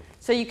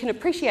 So you can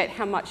appreciate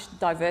how much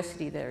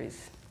diversity there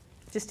is,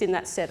 just in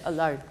that set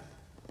alone.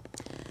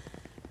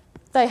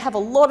 They have a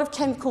lot of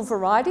chemical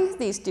variety,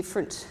 these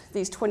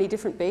 20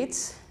 different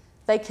beads.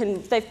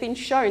 They've been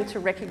shown to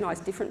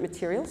recognise different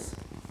materials.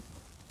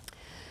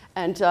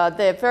 And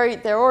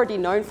they're already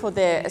known for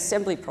their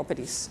assembly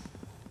properties.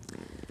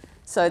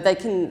 So they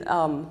can,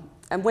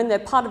 and when they're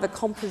part of a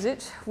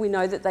composite, we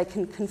know that they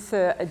can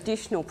confer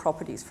additional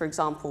properties, for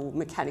example,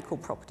 mechanical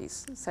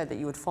properties, so that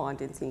you would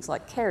find in things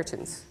like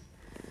keratins.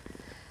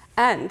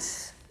 And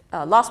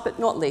last but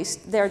not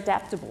least, they're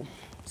adaptable,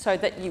 so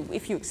that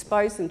if you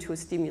expose them to a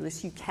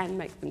stimulus, you can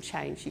make them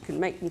change. You can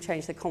make them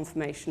change their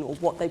conformation or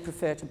what they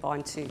prefer to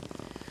bind to.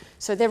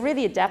 So they're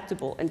really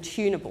adaptable and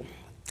tunable.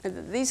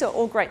 And these are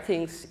all great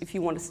things if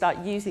you want to start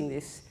using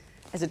this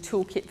as a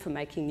toolkit for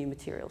making new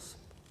materials.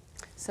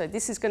 So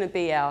this is going to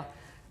be our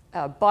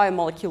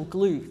biomolecule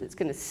glue that's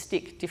going to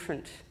stick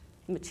different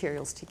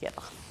materials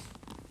together.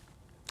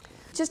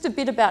 Just a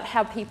bit about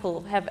how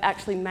people have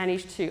actually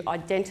managed to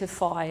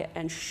identify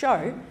and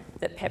show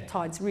that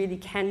peptides really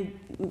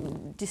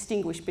can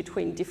distinguish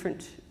between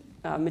different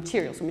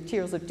materials, or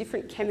materials of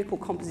different chemical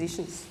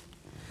compositions.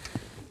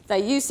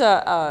 They use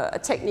a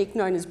technique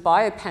known as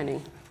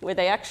biopanning, where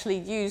they actually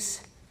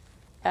use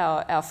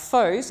our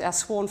foes, our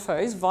sworn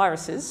foes,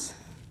 viruses,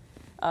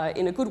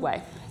 in a good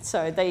way.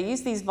 So they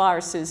use these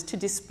viruses to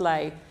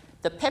display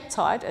the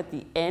peptide at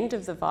the end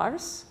of the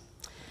virus,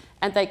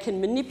 and they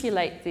can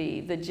manipulate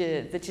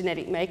the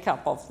genetic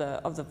makeup of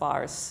the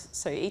virus.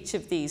 So each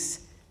of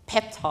these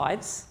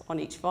peptides on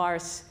each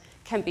virus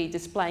can be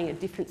displaying a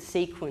different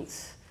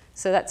sequence.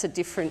 So that's a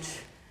different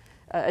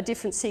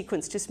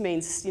sequence just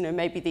means,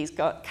 maybe these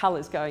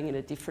colours going in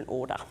a different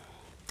order.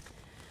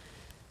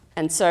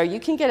 And so you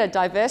can get a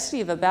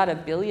diversity of about a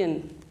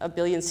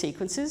billion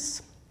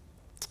sequences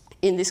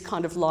in this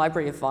kind of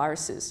library of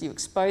viruses. You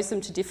expose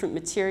them to different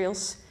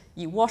materials,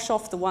 you wash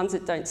off the ones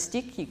that don't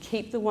stick, you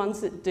keep the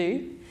ones that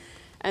do,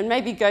 and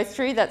maybe go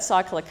through that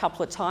cycle a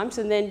couple of times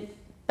and then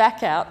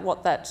back out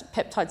what that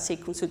peptide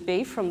sequence would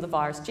be from the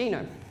virus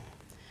genome.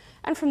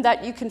 And from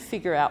that, you can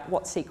figure out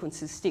what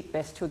sequences stick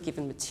best to a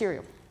given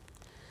material.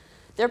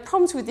 There are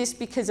problems with this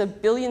because a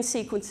billion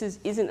sequences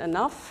isn't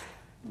enough.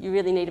 You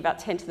really need about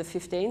 10 to the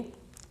 15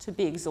 to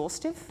be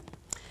exhaustive.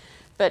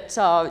 But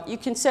you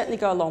can certainly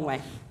go a long way.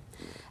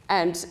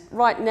 And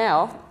right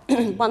now,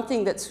 one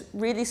thing that's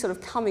really sort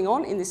of coming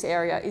on in this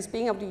area is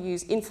being able to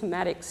use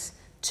informatics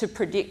to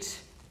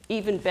predict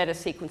even better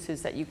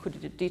sequences that you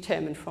could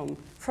determine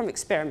from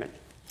experiment.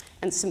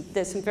 And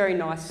there's some very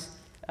nice,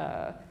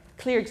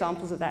 clear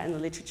examples of that in the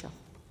literature.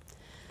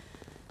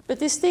 But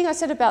this thing I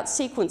said about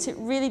sequence, it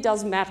really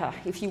does matter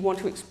if you want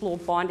to explore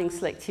binding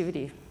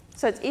selectivity.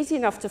 So it's easy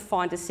enough to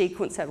find a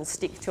sequence that will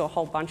stick to a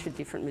whole bunch of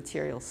different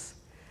materials,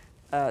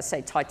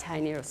 say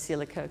titania or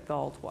silica,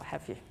 gold, what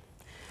have you.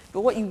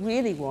 But what you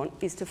really want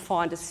is to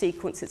find a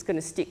sequence that's going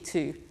to stick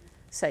to,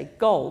 say,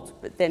 gold,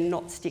 but then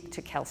not stick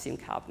to calcium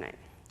carbonate,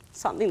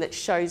 something that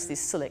shows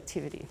this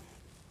selectivity.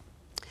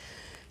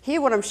 Here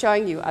what I'm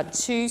showing you are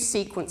two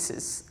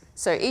sequences.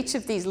 So each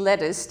of these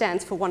letters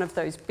stands for one of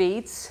those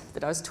beads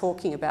that I was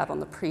talking about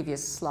on the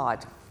previous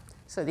slide.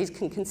 So these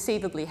can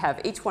conceivably have,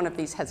 each one of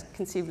these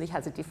conceivably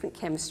has a different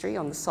chemistry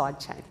on the side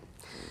chain.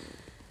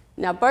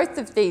 Now both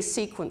of these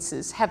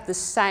sequences have the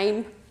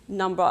same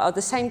number, or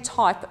the same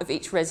type of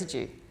each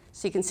residue.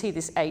 So you can see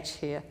this H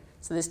here.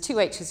 So there's two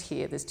H's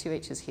here, there's two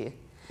H's here.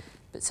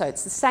 But so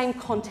it's the same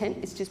content,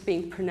 it's just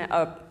being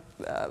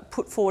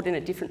put forward in a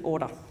different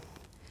order.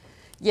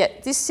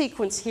 Yet this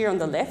sequence here on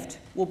the left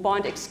will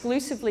bind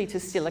exclusively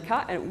to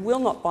silica and it will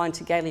not bind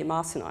to gallium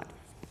arsenide.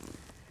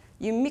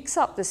 You mix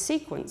up the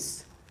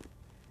sequence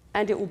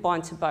and it will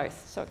bind to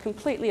both. So it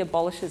completely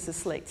abolishes the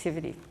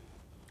selectivity.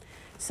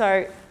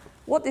 So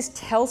what this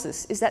tells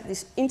us is that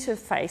this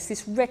interface,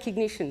 this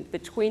recognition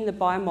between the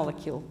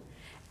biomolecule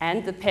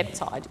and the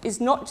peptide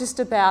is not just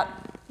about,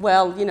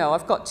 well,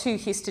 I've got two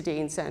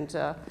histidines and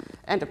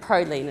a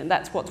proline and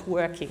that's what's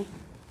working.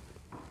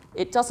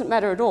 it doesn't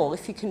matter at all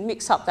if you can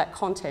mix up that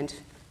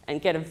content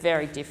and get a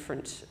very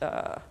different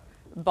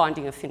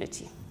binding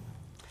affinity.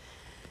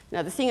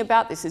 Now, the thing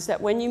about this is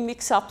that when you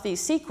mix up these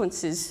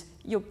sequences,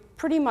 you're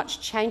pretty much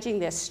changing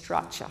their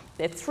structure,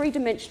 their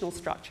three-dimensional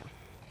structure,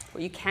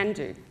 what you can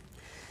do.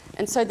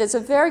 And so there's a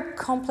very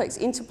complex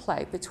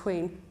interplay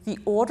between the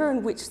order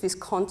in which this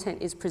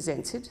content is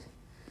presented,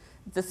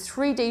 the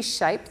 3D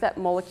shape that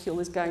molecule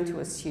is going to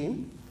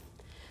assume,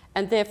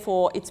 and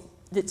therefore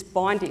its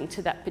binding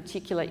to that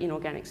particular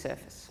inorganic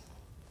surface.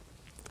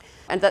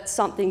 And that's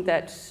something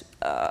that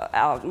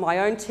my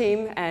own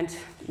team and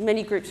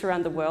many groups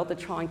around the world are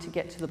trying to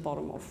get to the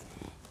bottom of.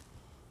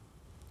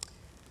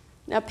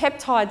 Now,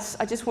 peptides,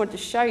 I just wanted to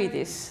show you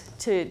this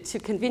to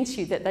convince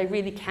you that they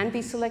really can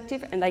be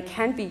selective and they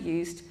can be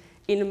used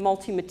in a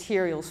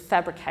multi-materials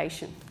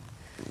fabrication.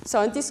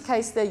 So in this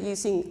case, they're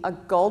using a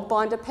gold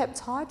binder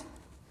peptide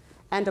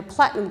and a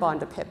platinum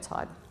binder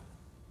peptide,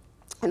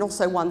 and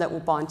also one that will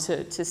bind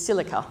to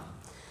silica.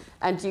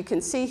 And you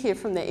can see here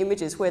from their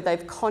images where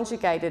they've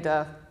conjugated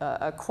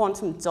a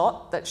quantum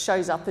dot that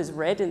shows up as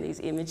red in these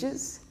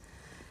images,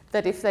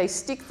 that if they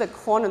stick the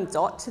quantum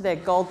dot to their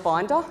gold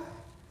binder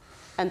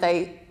and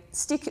they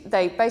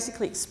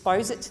basically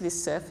expose it to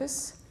this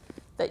surface,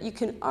 that you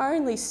can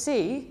only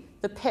see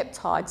the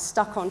peptide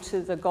stuck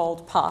onto the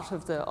gold part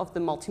of the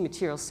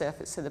multi-material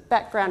surface. So the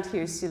background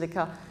here is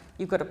silica,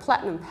 you've got a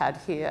platinum pad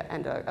here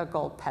and a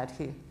gold pad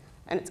here,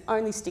 and it's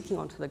only sticking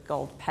onto the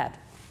gold pad.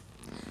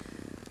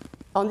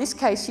 On this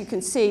case, you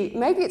can see,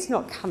 maybe it's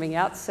not coming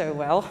out so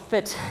well,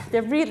 but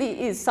there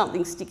really is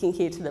something sticking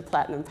here to the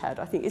platinum pad.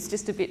 I think it's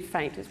just a bit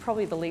faint. It's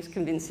probably the least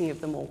convincing of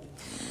them all.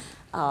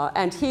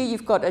 And here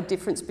you've got a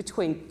difference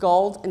between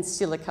gold and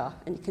silica,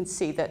 and you can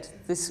see that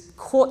this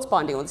quartz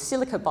binding, or the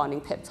silica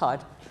binding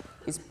peptide,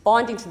 is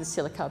binding to the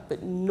silica,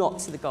 but not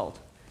to the gold.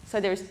 So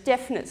there is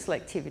definite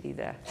selectivity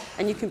there,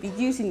 and you can be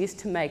using this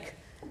to make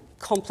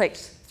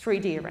complex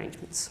 3D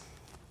arrangements.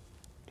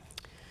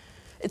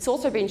 It's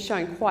also been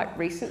shown quite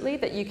recently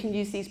that you can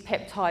use these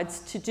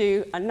peptides to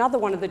do another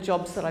one of the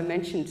jobs that I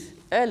mentioned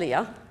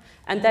earlier,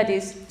 and that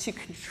is to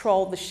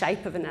control the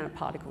shape of a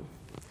nanoparticle.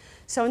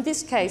 So in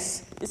this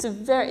case, it's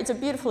a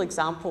beautiful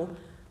example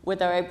where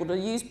they're able to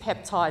use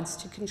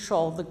peptides to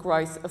control the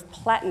growth of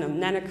platinum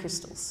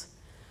nanocrystals,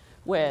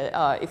 where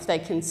if they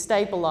can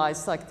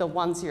stabilize like the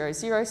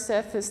 100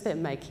 surface, they're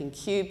making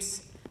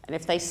cubes, and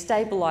if they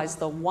stabilize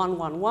the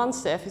 111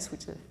 surface,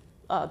 which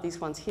are these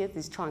ones here,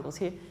 these triangles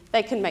here,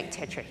 they can make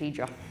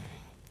tetrahedra.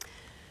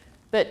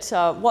 But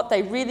what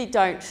they're really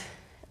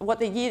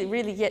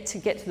yet to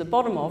get to the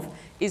bottom of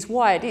is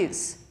why it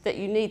is that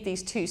you need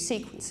these two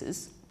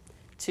sequences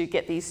to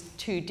get these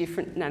two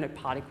different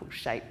nanoparticle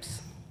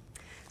shapes.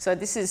 So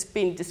this has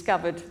been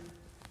discovered,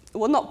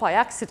 well, not by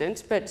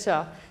accident, but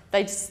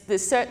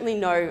there's certainly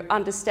no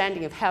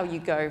understanding of how you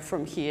go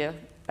from here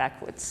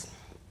backwards.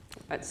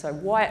 Right, so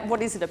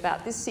what is it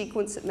about this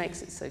sequence that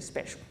makes it so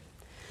special?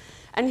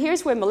 And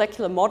here's where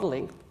molecular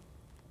modelling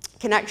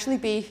can actually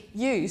be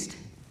used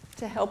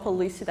to help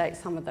elucidate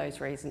some of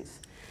those reasons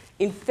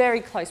in very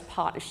close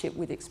partnership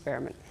with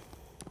experiment.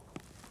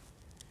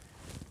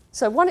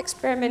 So one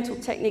experimental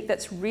technique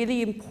that's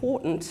really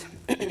important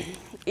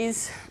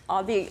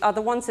are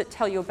the ones that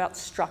tell you about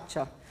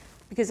structure.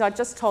 Because I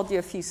just told you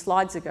a few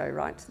slides ago,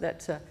 right,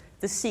 that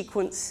the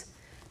sequence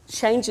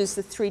changes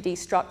the 3D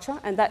structure,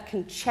 and that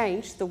can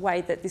change the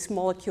way that this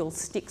molecule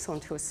sticks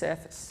onto a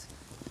surface.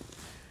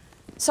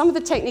 Some of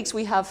the techniques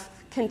we have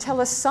can tell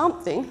us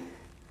something,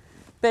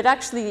 but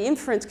actually the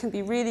inference can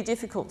be really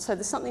difficult. So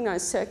there's something known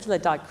as circular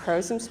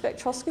dichroism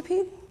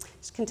spectroscopy.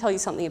 This can tell you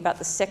something about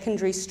the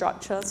secondary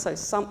structure, so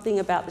something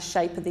about the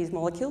shape of these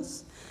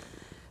molecules.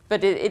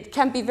 But it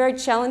can be very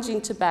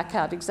challenging to back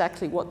out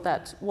exactly what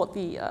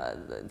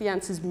the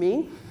answers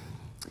mean.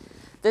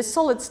 There's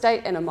solid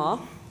state NMR,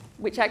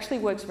 which actually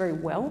works very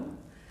well.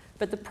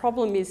 But the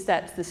problem is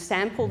that the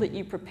sample that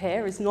you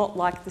prepare is not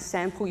like the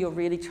sample you're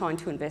really trying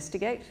to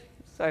investigate.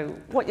 So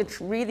what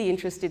you're really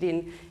interested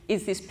in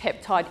is this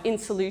peptide in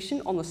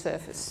solution on the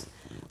surface.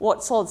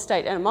 What solid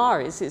state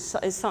NMR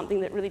is something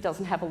that really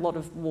doesn't have a lot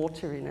of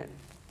water in it.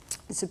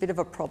 It's a bit of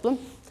a problem.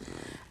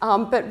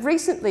 But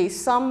recently,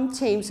 some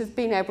teams have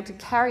been able to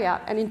carry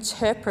out and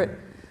interpret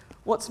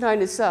what's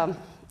known as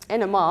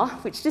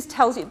NMR, which just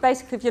tells you,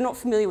 basically, if you're not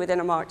familiar with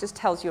NMR, it just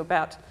tells you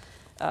about,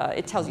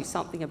 it tells you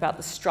something about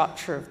the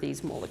structure of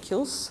these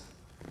molecules.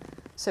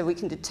 So we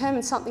can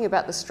determine something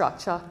about the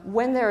structure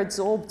when they're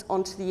adsorbed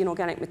onto the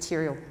inorganic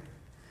material.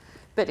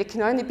 But it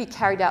can only be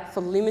carried out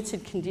for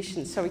limited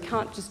conditions, so we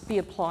can't just be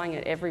applying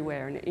it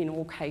everywhere in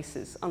all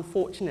cases,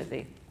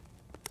 unfortunately.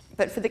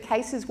 But for the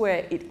cases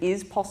where it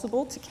is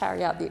possible to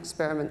carry out the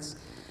experiments,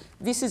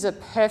 this is a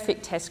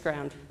perfect test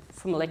ground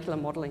for molecular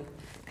modelling,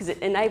 because it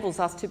enables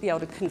us to be able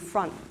to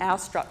confront our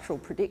structural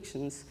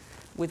predictions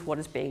with what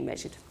is being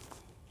measured.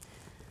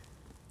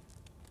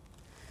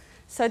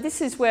 So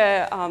this is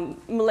where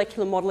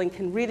molecular modelling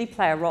can really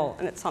play a role,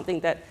 and it's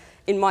something that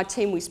in my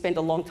team we spend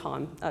a long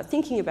time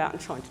thinking about and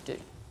trying to do.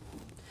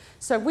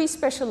 So we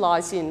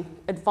specialise in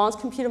advanced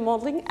computer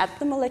modelling at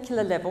the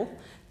molecular level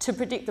to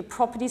predict the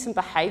properties and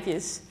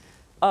behaviours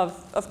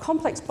of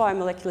complex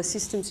biomolecular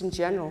systems in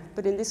general.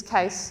 But in this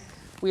case,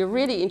 we are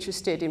really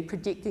interested in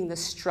predicting the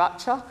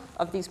structure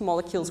of these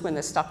molecules when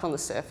they're stuck on the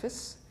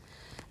surface,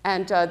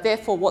 and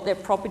therefore what their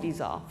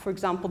properties are. For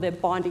example, their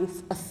binding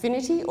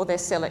affinity or their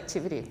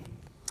selectivity.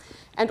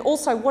 And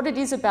also what it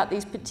is about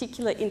these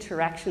particular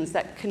interactions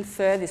that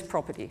confer this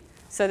property,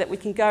 so that we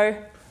can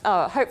go,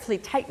 hopefully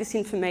take this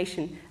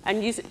information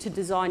and use it to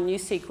design new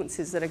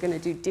sequences that are going to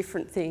do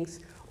different things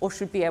or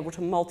should be able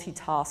to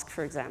multitask,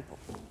 for example.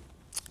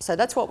 So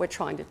that's what we're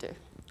trying to do.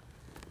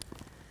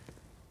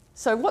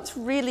 So what's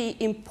really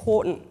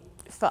important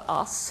for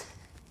us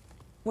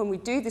when we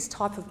do this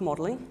type of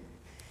modelling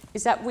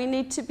is that we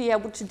need to be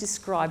able to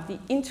describe the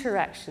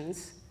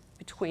interactions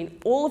between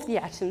all of the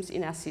atoms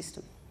in our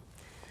system.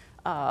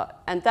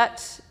 And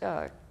that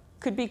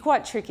could be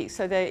quite tricky.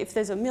 So if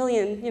there's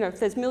if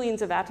there's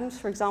millions of atoms,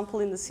 for example,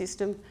 in the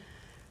system,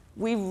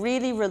 we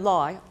really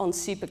rely on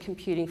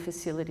supercomputing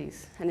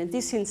facilities. And in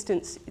this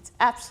instance, it's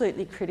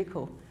absolutely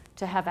critical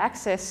to have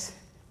access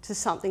to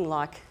something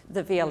like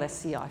the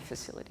VLSCI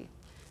facility.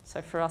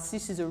 So for us,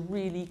 this is a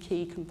really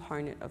key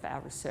component of our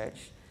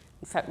research.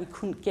 In fact, we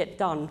couldn't get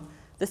done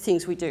the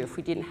things we do if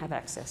we didn't have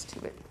access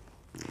to it.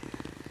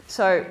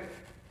 So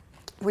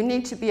we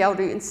need to be able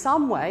to, in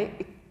some way,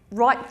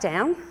 write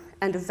down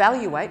and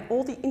evaluate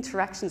all the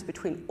interactions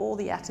between all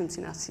the atoms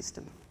in our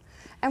system.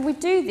 And we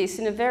do this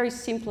in a very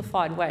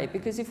simplified way,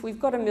 because if we've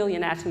got 1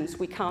 million atoms,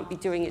 we can't be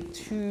doing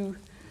it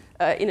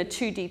in a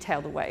too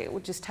detailed a way. It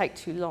would just take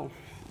too long.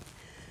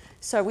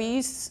 So we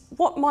use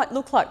what might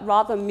look like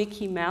rather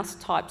Mickey Mouse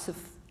types of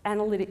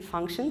analytic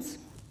functions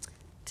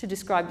to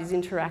describe these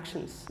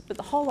interactions. But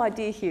the whole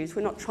idea here is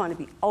we're not trying to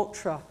be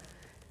ultra,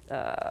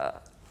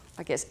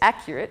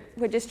 accurate.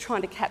 We're just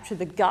trying to capture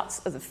the guts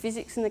of the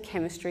physics and the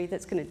chemistry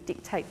that's going to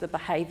dictate the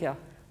behaviour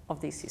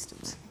of these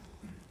systems.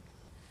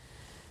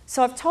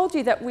 So I've told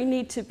you that we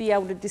need to be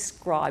able to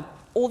describe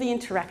all the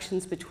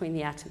interactions between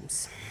the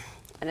atoms.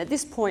 And at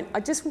this point, I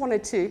just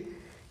wanted to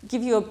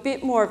give you a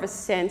bit more of a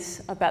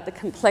sense about the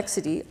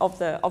complexity of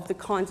the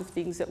kinds of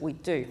things that we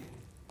do,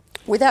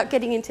 without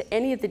getting into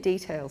any of the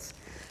details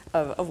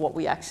of what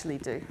we actually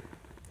do.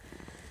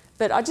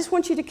 But I just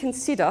want you to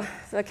consider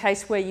the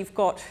case where you've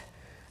got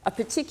a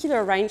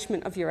particular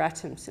arrangement of your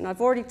atoms. And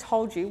I've already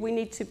told you we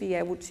need to be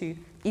able to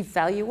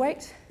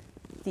evaluate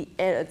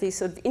the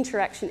sort of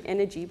interaction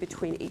energy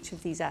between each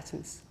of these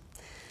atoms.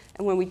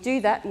 And when we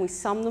do that and we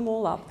sum them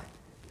all up,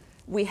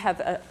 we have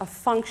a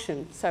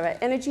function. So our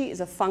energy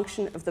is a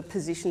function of the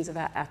positions of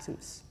our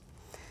atoms.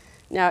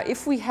 Now,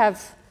 if we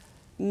have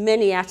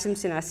many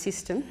atoms in our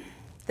system,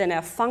 then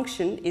our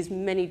function is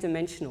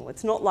many-dimensional.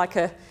 It's not like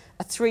a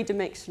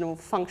three-dimensional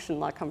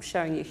function like I'm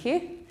showing you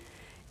here.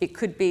 It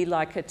could be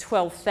like a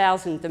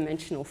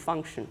 12,000-dimensional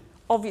function.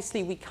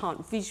 Obviously, we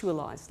can't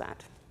visualize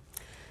that.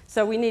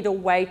 So we need a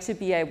way to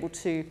be able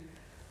to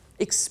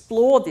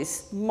explore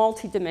this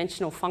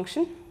multi-dimensional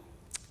function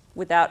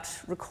without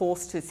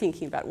recourse to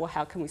thinking about, well,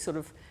 how can we sort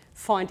of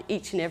find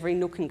each and every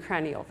nook and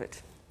cranny of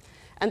it?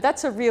 And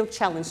that's a real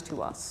challenge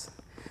to us.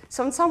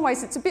 So in some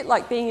ways, it's a bit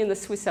like being in the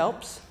Swiss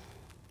Alps.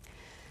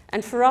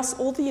 And for us,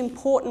 all the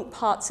important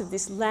parts of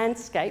this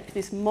landscape,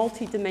 this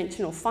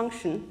multi-dimensional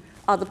function,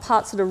 are the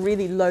parts that are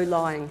really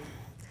low-lying.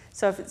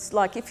 So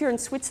if you're in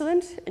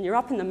Switzerland and you're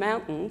up in the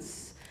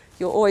mountains,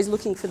 you're always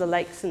looking for the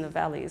lakes and the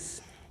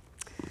valleys.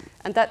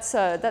 And that's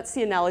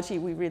the analogy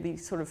we really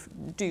sort of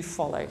do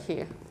follow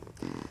here.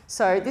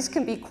 So this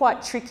can be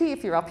quite tricky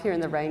if you're up here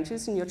in the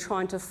ranges and you're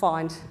trying to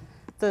find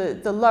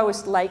the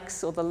lowest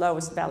lakes or the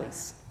lowest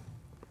valleys.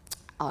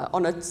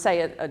 On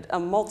a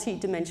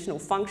multi-dimensional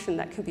function,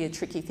 that can be a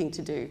tricky thing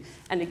to do.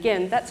 And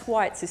again, that's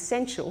why it's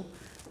essential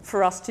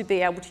for us to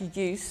be able to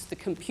use the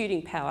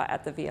computing power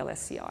at the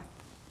VLSCI.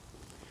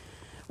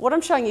 What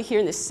I'm showing you here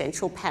in this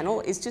central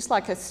panel is just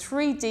like a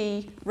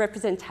 3D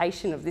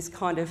representation of this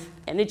kind of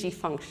energy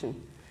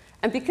function.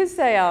 And because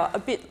they are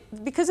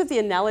because of the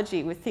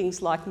analogy with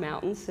things like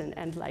mountains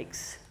and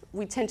lakes,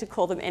 we tend to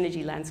call them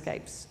energy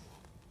landscapes.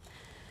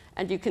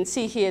 And you can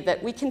see here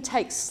that we can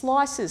take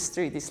slices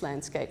through this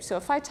landscape. So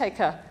if I take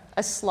a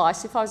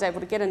slice, if I was able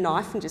to get a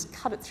knife and just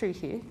cut it through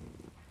here,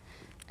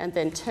 and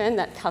then turn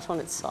that cut on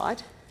its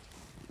side,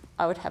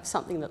 I would have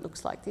something that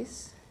looks like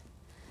this,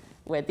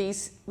 where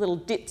these little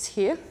dips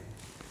here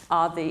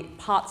are the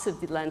parts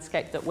of the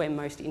landscape that we're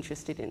most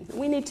interested in.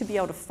 We need to be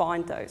able to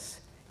find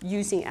those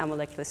using our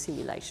molecular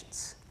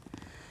simulations.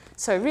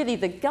 So really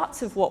the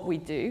guts of what we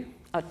do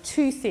are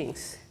two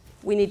things.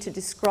 We need to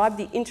describe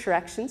the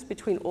interactions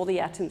between all the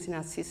atoms in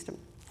our system.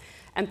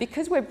 And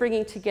because we're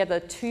bringing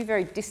together two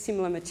very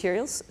dissimilar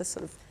materials, a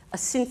sort of a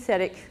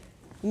synthetic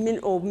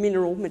or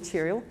mineral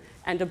material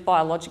and a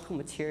biological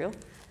material,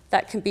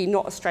 that can be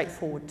not a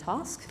straightforward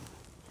task.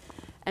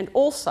 And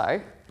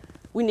also,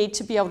 we need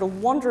to be able to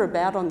wander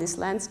about on this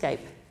landscape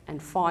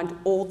and find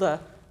all the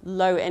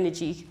low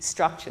energy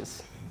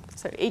structures.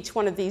 So each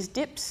one of these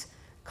dips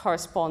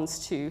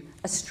corresponds to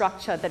a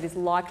structure that is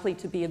likely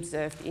to be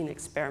observed in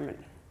experiment.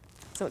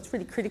 So it's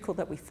really critical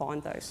that we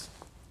find those.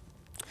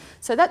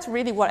 So that's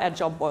really what our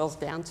job boils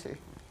down to.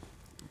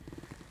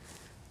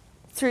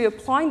 Through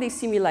applying these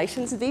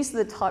simulations, these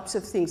are the types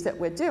of things that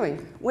we're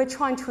doing. We're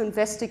trying to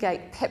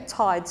investigate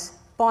peptides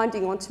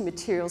binding onto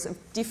materials of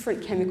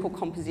different chemical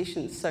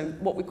compositions, so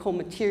what we call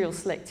material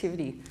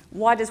selectivity.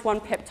 Why does one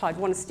peptide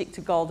want to stick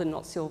to gold and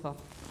not silver?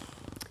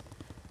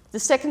 The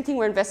second thing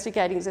we're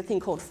investigating is a thing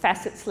called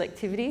facet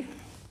selectivity,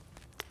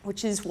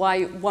 which is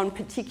why one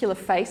particular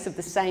face of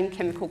the same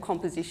chemical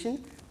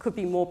composition could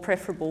be more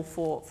preferable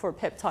for a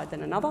peptide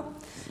than another.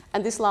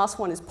 And this last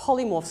one is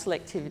polymorph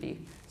selectivity.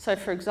 So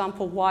for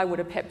example, why would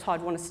a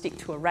peptide want to stick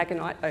to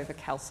aragonite over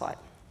calcite?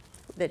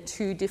 They're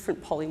two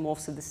different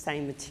polymorphs of the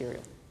same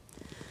material.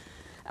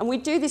 And we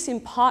do this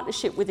in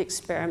partnership with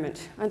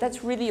experiment, and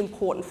that's really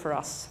important for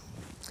us.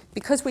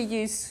 Because we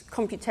use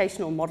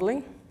computational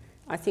modelling,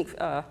 I think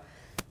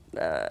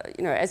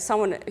as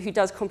someone who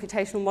does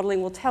computational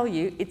modelling will tell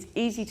you, it's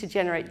easy to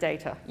generate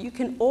data. You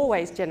can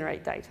always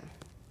generate data.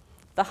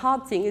 The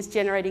hard thing is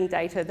generating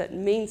data that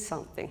means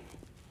something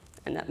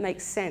and that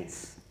makes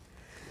sense.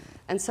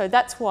 And so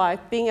that's why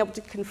being able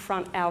to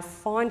confront our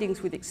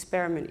findings with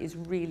experiment is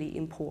really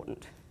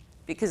important,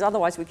 because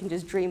otherwise we can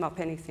just dream up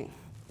anything.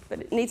 But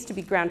it needs to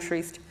be ground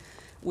truthed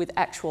with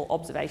actual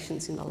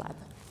observations in the lab.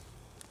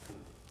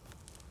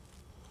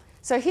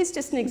 So here's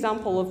just an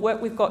example of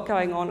work we've got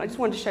going on. I just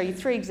wanted to show you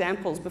 3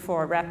 examples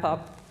before I wrap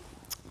up.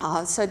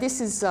 So this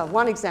is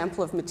one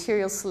example of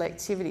material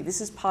selectivity. This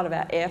is part of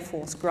our Air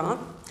Force grant,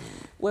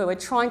 where we're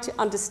trying to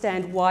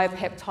understand why a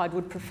peptide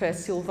would prefer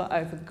silver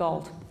over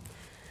gold.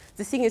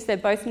 The thing is, they're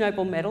both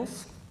noble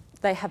metals.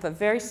 They have a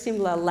very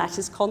similar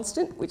lattice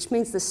constant, which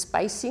means the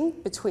spacing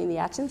between the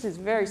atoms is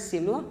very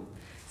similar.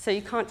 So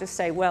you can't just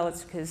say, well,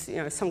 it's because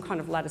some kind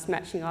of lattice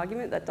matching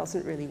argument. That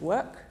doesn't really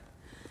work.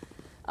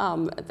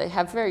 They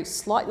have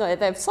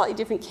slightly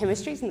different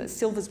chemistries, and that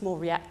silver's more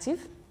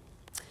reactive.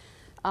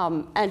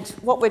 And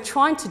what we're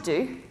trying to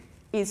do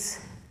is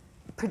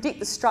predict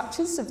the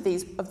structures of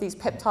these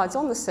peptides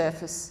on the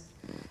surface,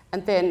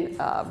 and then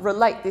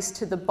relate this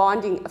to the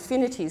binding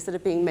affinities that are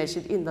being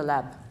measured in the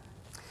lab.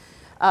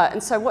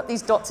 And so what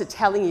these dots are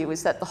telling you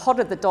is that the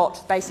hotter the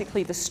dot,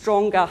 basically the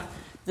stronger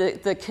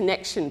the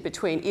connection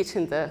between it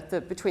and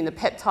between the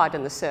peptide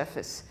and the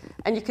surface.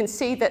 And you can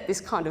see that this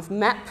kind of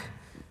map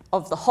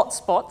of the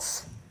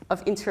hotspots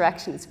of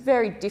interaction is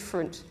very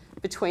different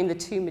between the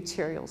two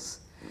materials.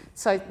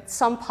 So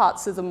some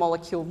parts of the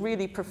molecule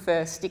really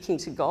prefer sticking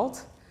to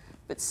gold,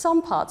 but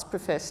some parts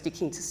prefer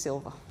sticking to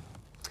silver.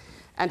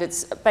 And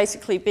it's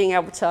basically being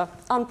able to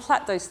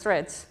unplait those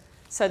threads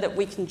so that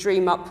we can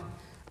dream up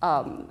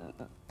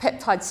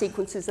peptide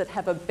sequences that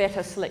have a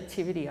better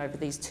selectivity over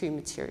these two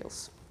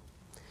materials.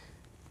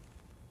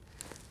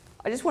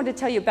 I just wanted to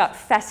tell you about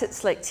facet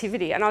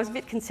selectivity, and I was a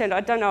bit concerned.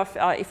 I don't know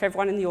if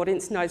everyone in the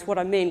audience knows what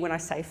I mean when I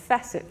say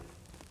facet.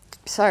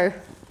 So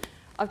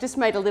I've just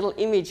made a little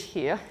image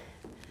here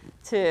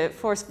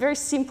for a very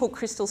simple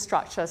crystal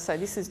structure. So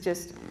this is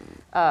just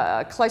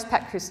a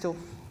close-packed crystal.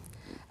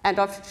 And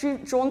I've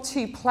drawn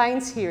 2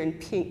 planes here in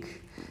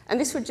pink. And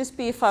this would just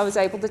be if I was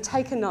able to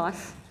take a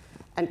knife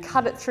and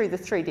cut it through the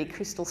 3D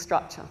crystal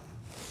structure,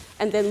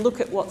 and then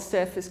look at what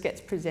surface gets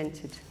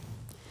presented.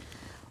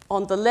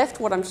 On the left,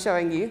 what I'm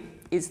showing you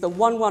is the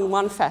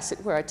 111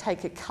 facet, where I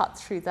take a cut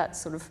through that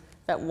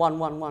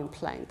 111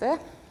 plane there.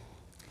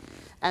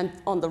 And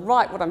on the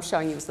right, what I'm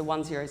showing you is the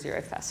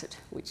 100 facet,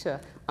 which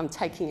I'm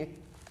taking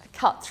a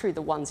cut through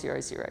the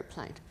 100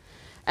 plane.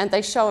 And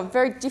they show a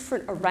very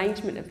different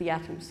arrangement of the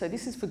atoms. So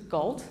this is for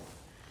gold.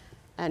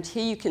 And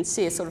here you can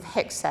see a sort of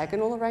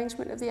hexagonal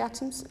arrangement of the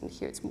atoms. And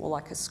here it's more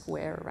like a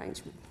square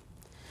arrangement.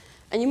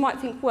 And you might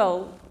think,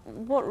 well,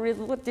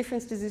 what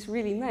difference does this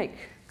really make?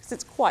 Because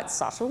it's quite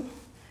subtle,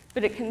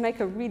 but it can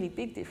make a really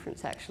big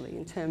difference, actually,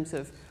 in terms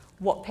of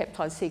what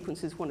peptide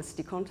sequences want to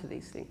stick onto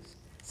these things.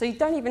 So you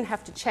don't even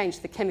have to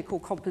change the chemical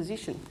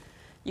composition.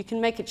 You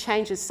can make a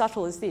change as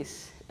subtle as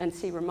this and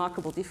see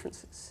remarkable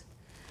differences.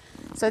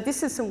 So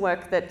this is some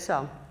work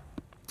that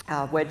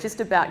we're just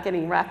about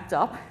getting wrapped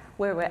up,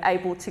 where we're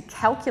able to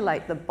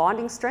calculate the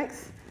binding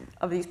strength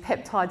of these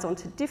peptides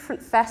onto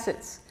different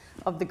facets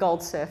of the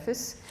gold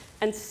surface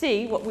and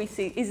see what we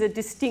see is a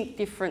distinct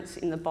difference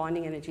in the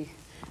binding energy,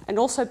 and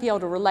also be able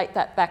to relate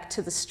that back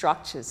to the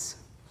structures.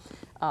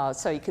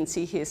 So you can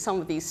see here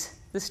some of the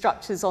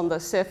structures on the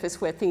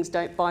surface where things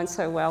don't bind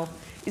so well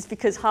is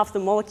because half the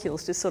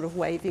molecules just sort of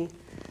waving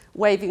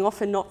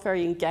off and not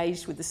very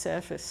engaged with the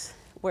surface.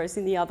 Whereas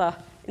in the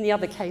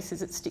other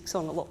cases, it sticks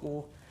on a lot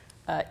more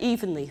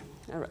evenly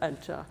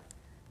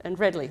and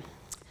readily.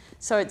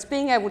 So it's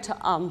being able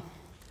to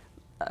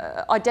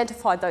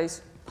identify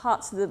those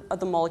parts of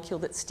the molecule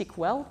that stick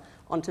well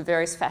onto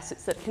various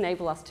facets that can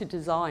enable us to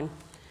design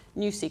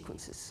new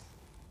sequences.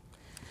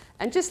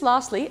 And just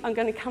lastly, I'm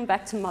going to come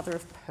back to mother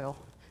of pearl.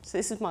 So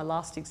this is my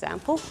last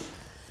example,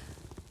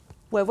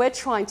 where we're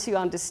trying to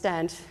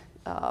understand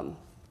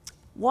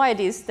why it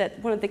is that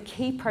one of the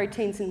key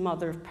proteins in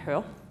mother of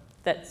pearl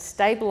that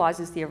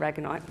stabilizes the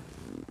aragonite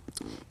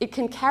It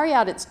can carry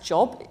out its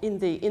job in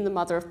the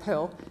mother of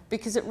pearl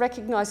because it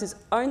recognises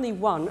only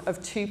one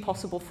of two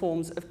possible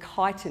forms of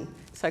chitin.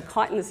 So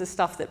chitin is the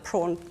stuff that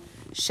prawn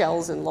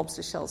shells and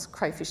lobster shells,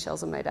 crayfish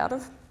shells are made out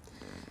of.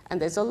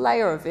 And there's a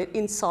layer of it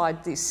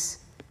inside this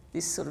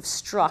sort of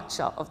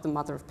structure of the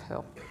mother of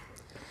pearl.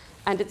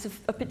 And it's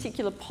a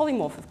particular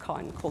polymorph of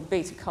chitin called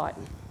beta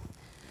chitin.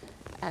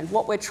 And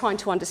what we're trying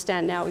to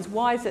understand now is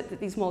why is it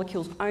that these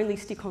molecules only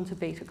stick onto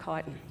beta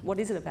chitin? What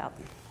is it about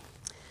them?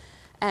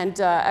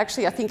 And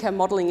actually, I think our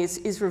modelling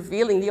is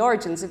revealing the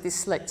origins of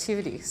this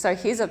selectivity. So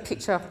here's a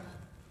picture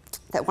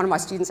that one of my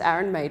students,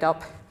 Aaron, made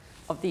up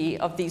of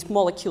these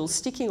molecules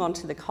sticking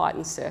onto the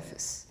chitin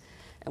surface.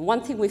 And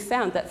one thing we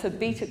found that for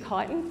beta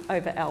chitin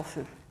over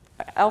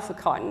alpha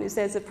chitin is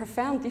there's a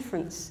profound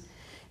difference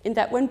in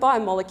that when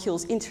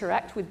biomolecules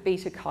interact with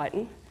beta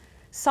chitin,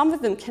 some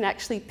of them can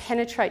actually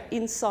penetrate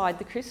inside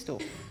the crystal.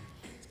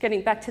 It's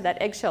getting back to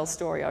that eggshell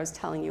story I was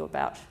telling you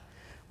about.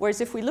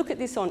 Whereas if we look at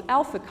this on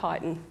alpha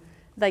chitin,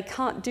 they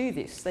can't do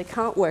this. They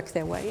can't work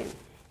their way in.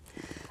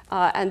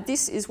 And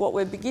this is what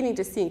we're beginning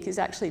to think is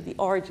actually the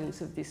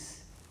origins of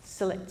this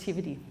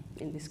selectivity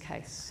in this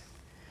case.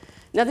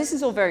 Now, this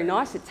is all very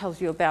nice. It tells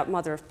you about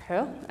mother of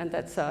pearl, and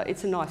it's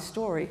a nice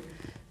story.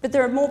 But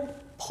there are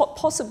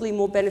possibly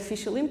more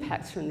beneficial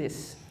impacts from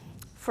this.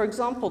 For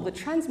example, the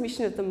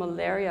transmission of the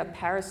malaria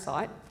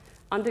parasite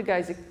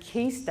undergoes a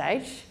key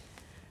stage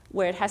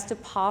where it has to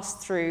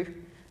pass through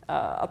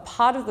a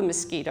part of the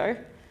mosquito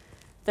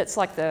that's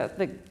like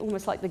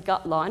almost like the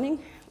gut lining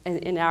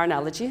in our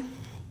analogy.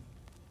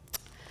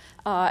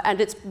 And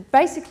it's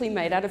basically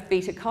made out of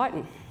beta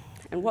chitin.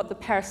 And what the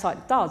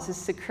parasite does is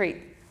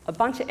secrete a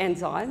bunch of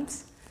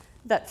enzymes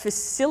that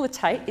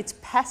facilitate its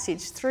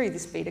passage through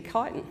this beta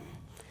chitin.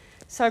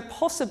 So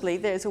possibly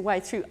there's a way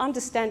through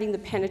understanding the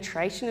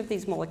penetration of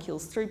these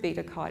molecules through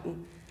beta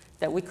chitin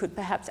that we could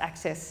perhaps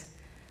access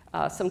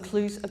some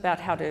clues about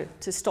how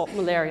to stop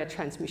malaria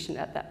transmission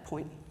at that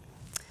point.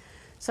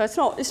 So it's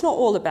not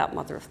all about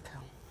mother of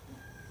pearl.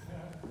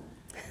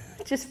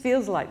 It just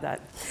feels like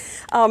that.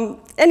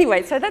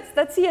 Anyway, so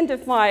that's the end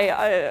of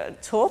my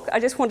talk. I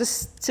just want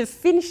to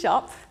finish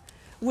up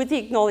with the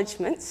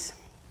acknowledgements.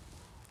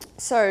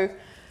 So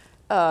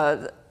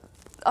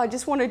I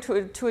just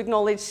wanted to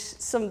acknowledge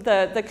some of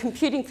the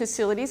computing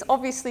facilities.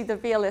 Obviously, the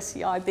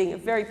VLSCI being a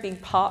very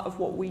big part of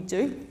what we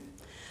do.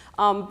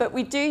 But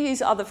we do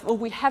use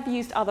we have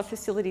used other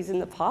facilities in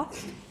the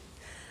past.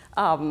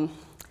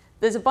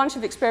 There's a bunch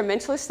of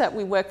experimentalists that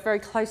we work very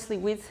closely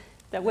with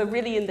that we're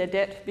really in their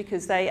debt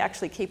because they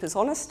actually keep us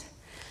honest.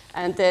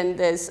 And then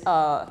there's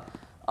a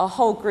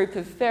whole group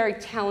of very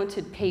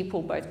talented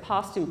people, both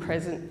past and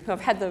present, who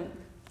I've had the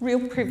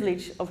real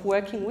privilege of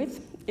working with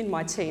in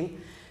my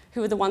team,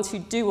 who are the ones who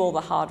do all the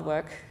hard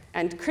work.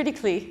 And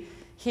critically,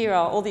 here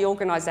are all the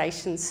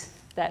organisations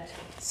that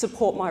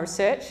support my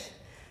research.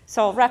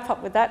 So I'll wrap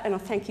up with that, and I'll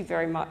thank you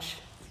very much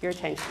for your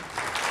attention.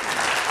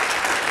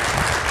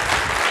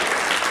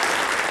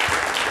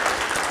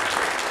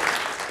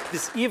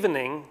 This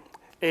evening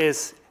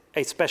is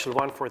a special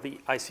one for the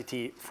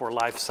ICT for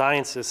Life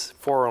Sciences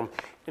Forum.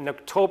 In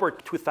October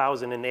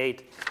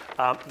 2008,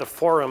 the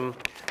forum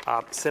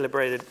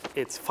celebrated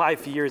its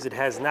 5 years. It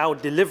has now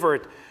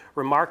delivered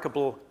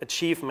remarkable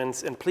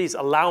achievements, and please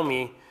allow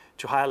me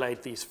to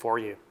highlight these for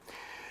you.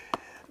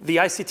 The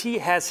ICT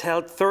has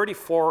held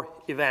 34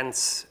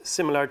 events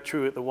similar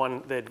to the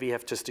one that we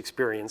have just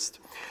experienced,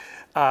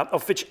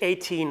 of which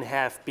 18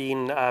 have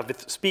been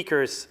with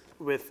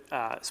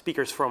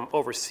speakers from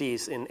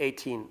overseas in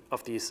 18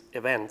 of these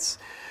events.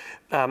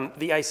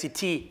 The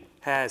ICT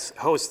has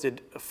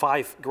hosted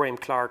 5 Graham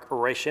Clark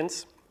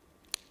orations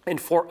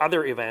and 4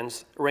 other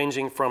events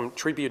ranging from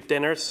tribute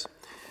dinners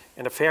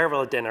and a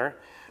farewell dinner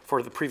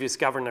for the previous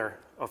governor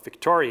of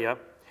Victoria.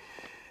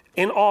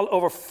 In all,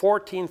 over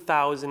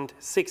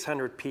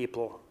 14,600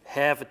 people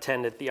have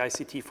attended the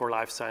ICT for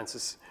Life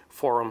Sciences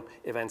Forum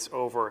events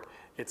over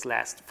its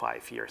last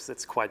 5 years.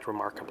 That's quite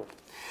remarkable.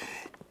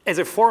 As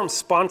a forum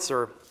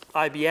sponsor,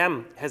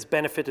 IBM has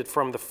benefited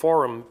from the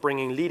forum,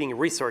 bringing leading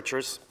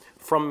researchers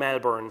from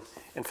Melbourne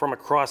and from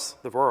across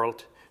the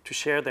world to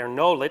share their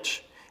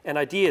knowledge and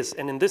ideas.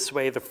 And in this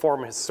way, the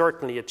forum has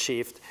certainly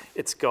achieved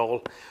its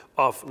goal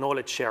of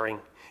knowledge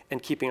sharing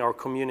and keeping our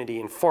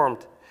community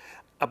informed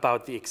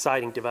about the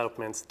exciting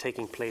developments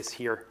taking place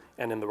here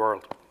and in the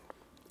world.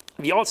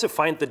 We also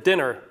find the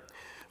dinner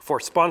for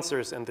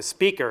sponsors and the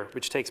speaker,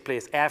 which takes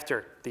place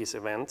after these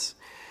events,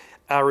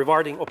 a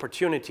rewarding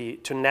opportunity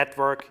to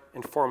network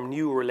and form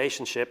new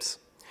relationships,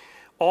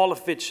 all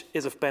of which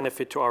is of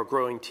benefit to our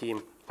growing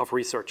team of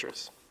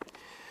researchers.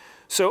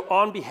 So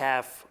on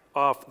behalf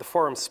of the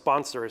forum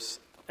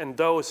sponsors and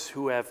those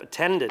who have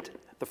attended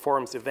the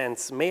forum's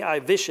events, may I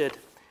wish it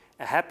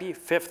a happy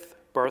 5th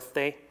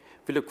birthday.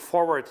 We look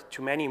forward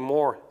to many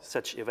more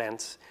such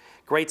events,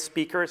 great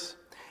speakers,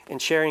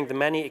 and sharing the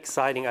many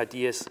exciting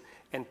ideas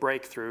and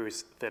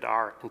breakthroughs that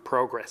are in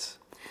progress.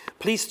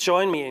 Please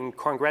join me in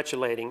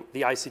congratulating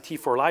the ICT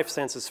for Life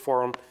Sciences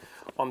Forum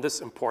on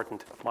this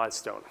important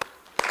milestone.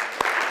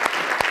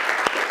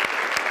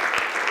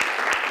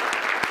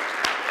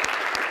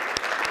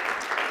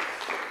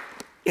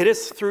 It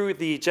is through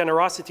the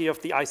generosity of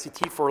the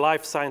ICT for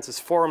Life Sciences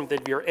Forum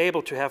that we are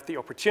able to have the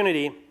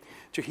opportunity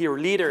to hear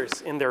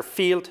leaders in their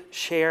field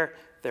share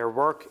their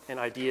work and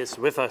ideas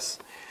with us.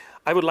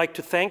 I would like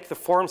to thank the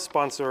forum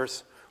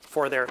sponsors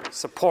for their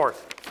support.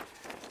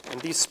 And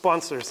these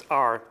sponsors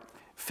are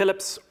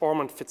Philips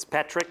Ormond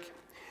Fitzpatrick,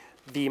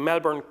 the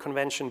Melbourne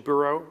Convention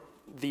Bureau,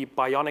 the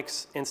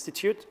Bionics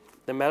Institute,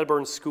 the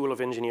Melbourne School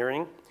of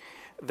Engineering,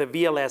 the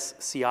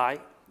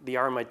VLS-CI, the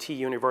RMIT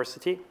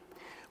University,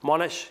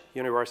 Monash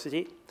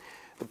University,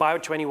 the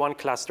Bio21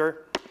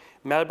 Cluster,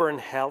 Melbourne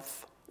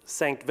Health,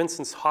 St.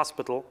 Vincent's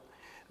Hospital,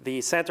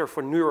 the Centre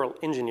for Neural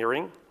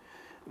Engineering,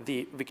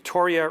 the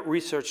Victoria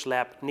Research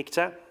Lab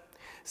NICTA,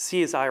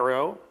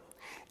 CSIRO,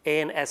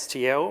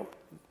 ANSTO,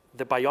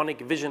 the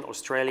Bionic Vision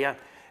Australia,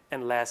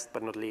 and last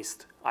but not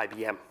least,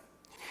 IBM.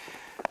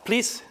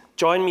 Please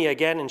join me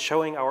again in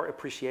showing our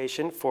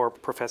appreciation for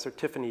Professor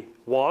Tiffany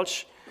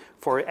Walsh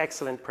for her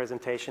excellent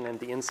presentation and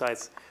the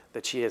insights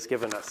that she has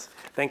given us.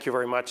 Thank you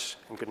very much,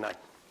 and good night.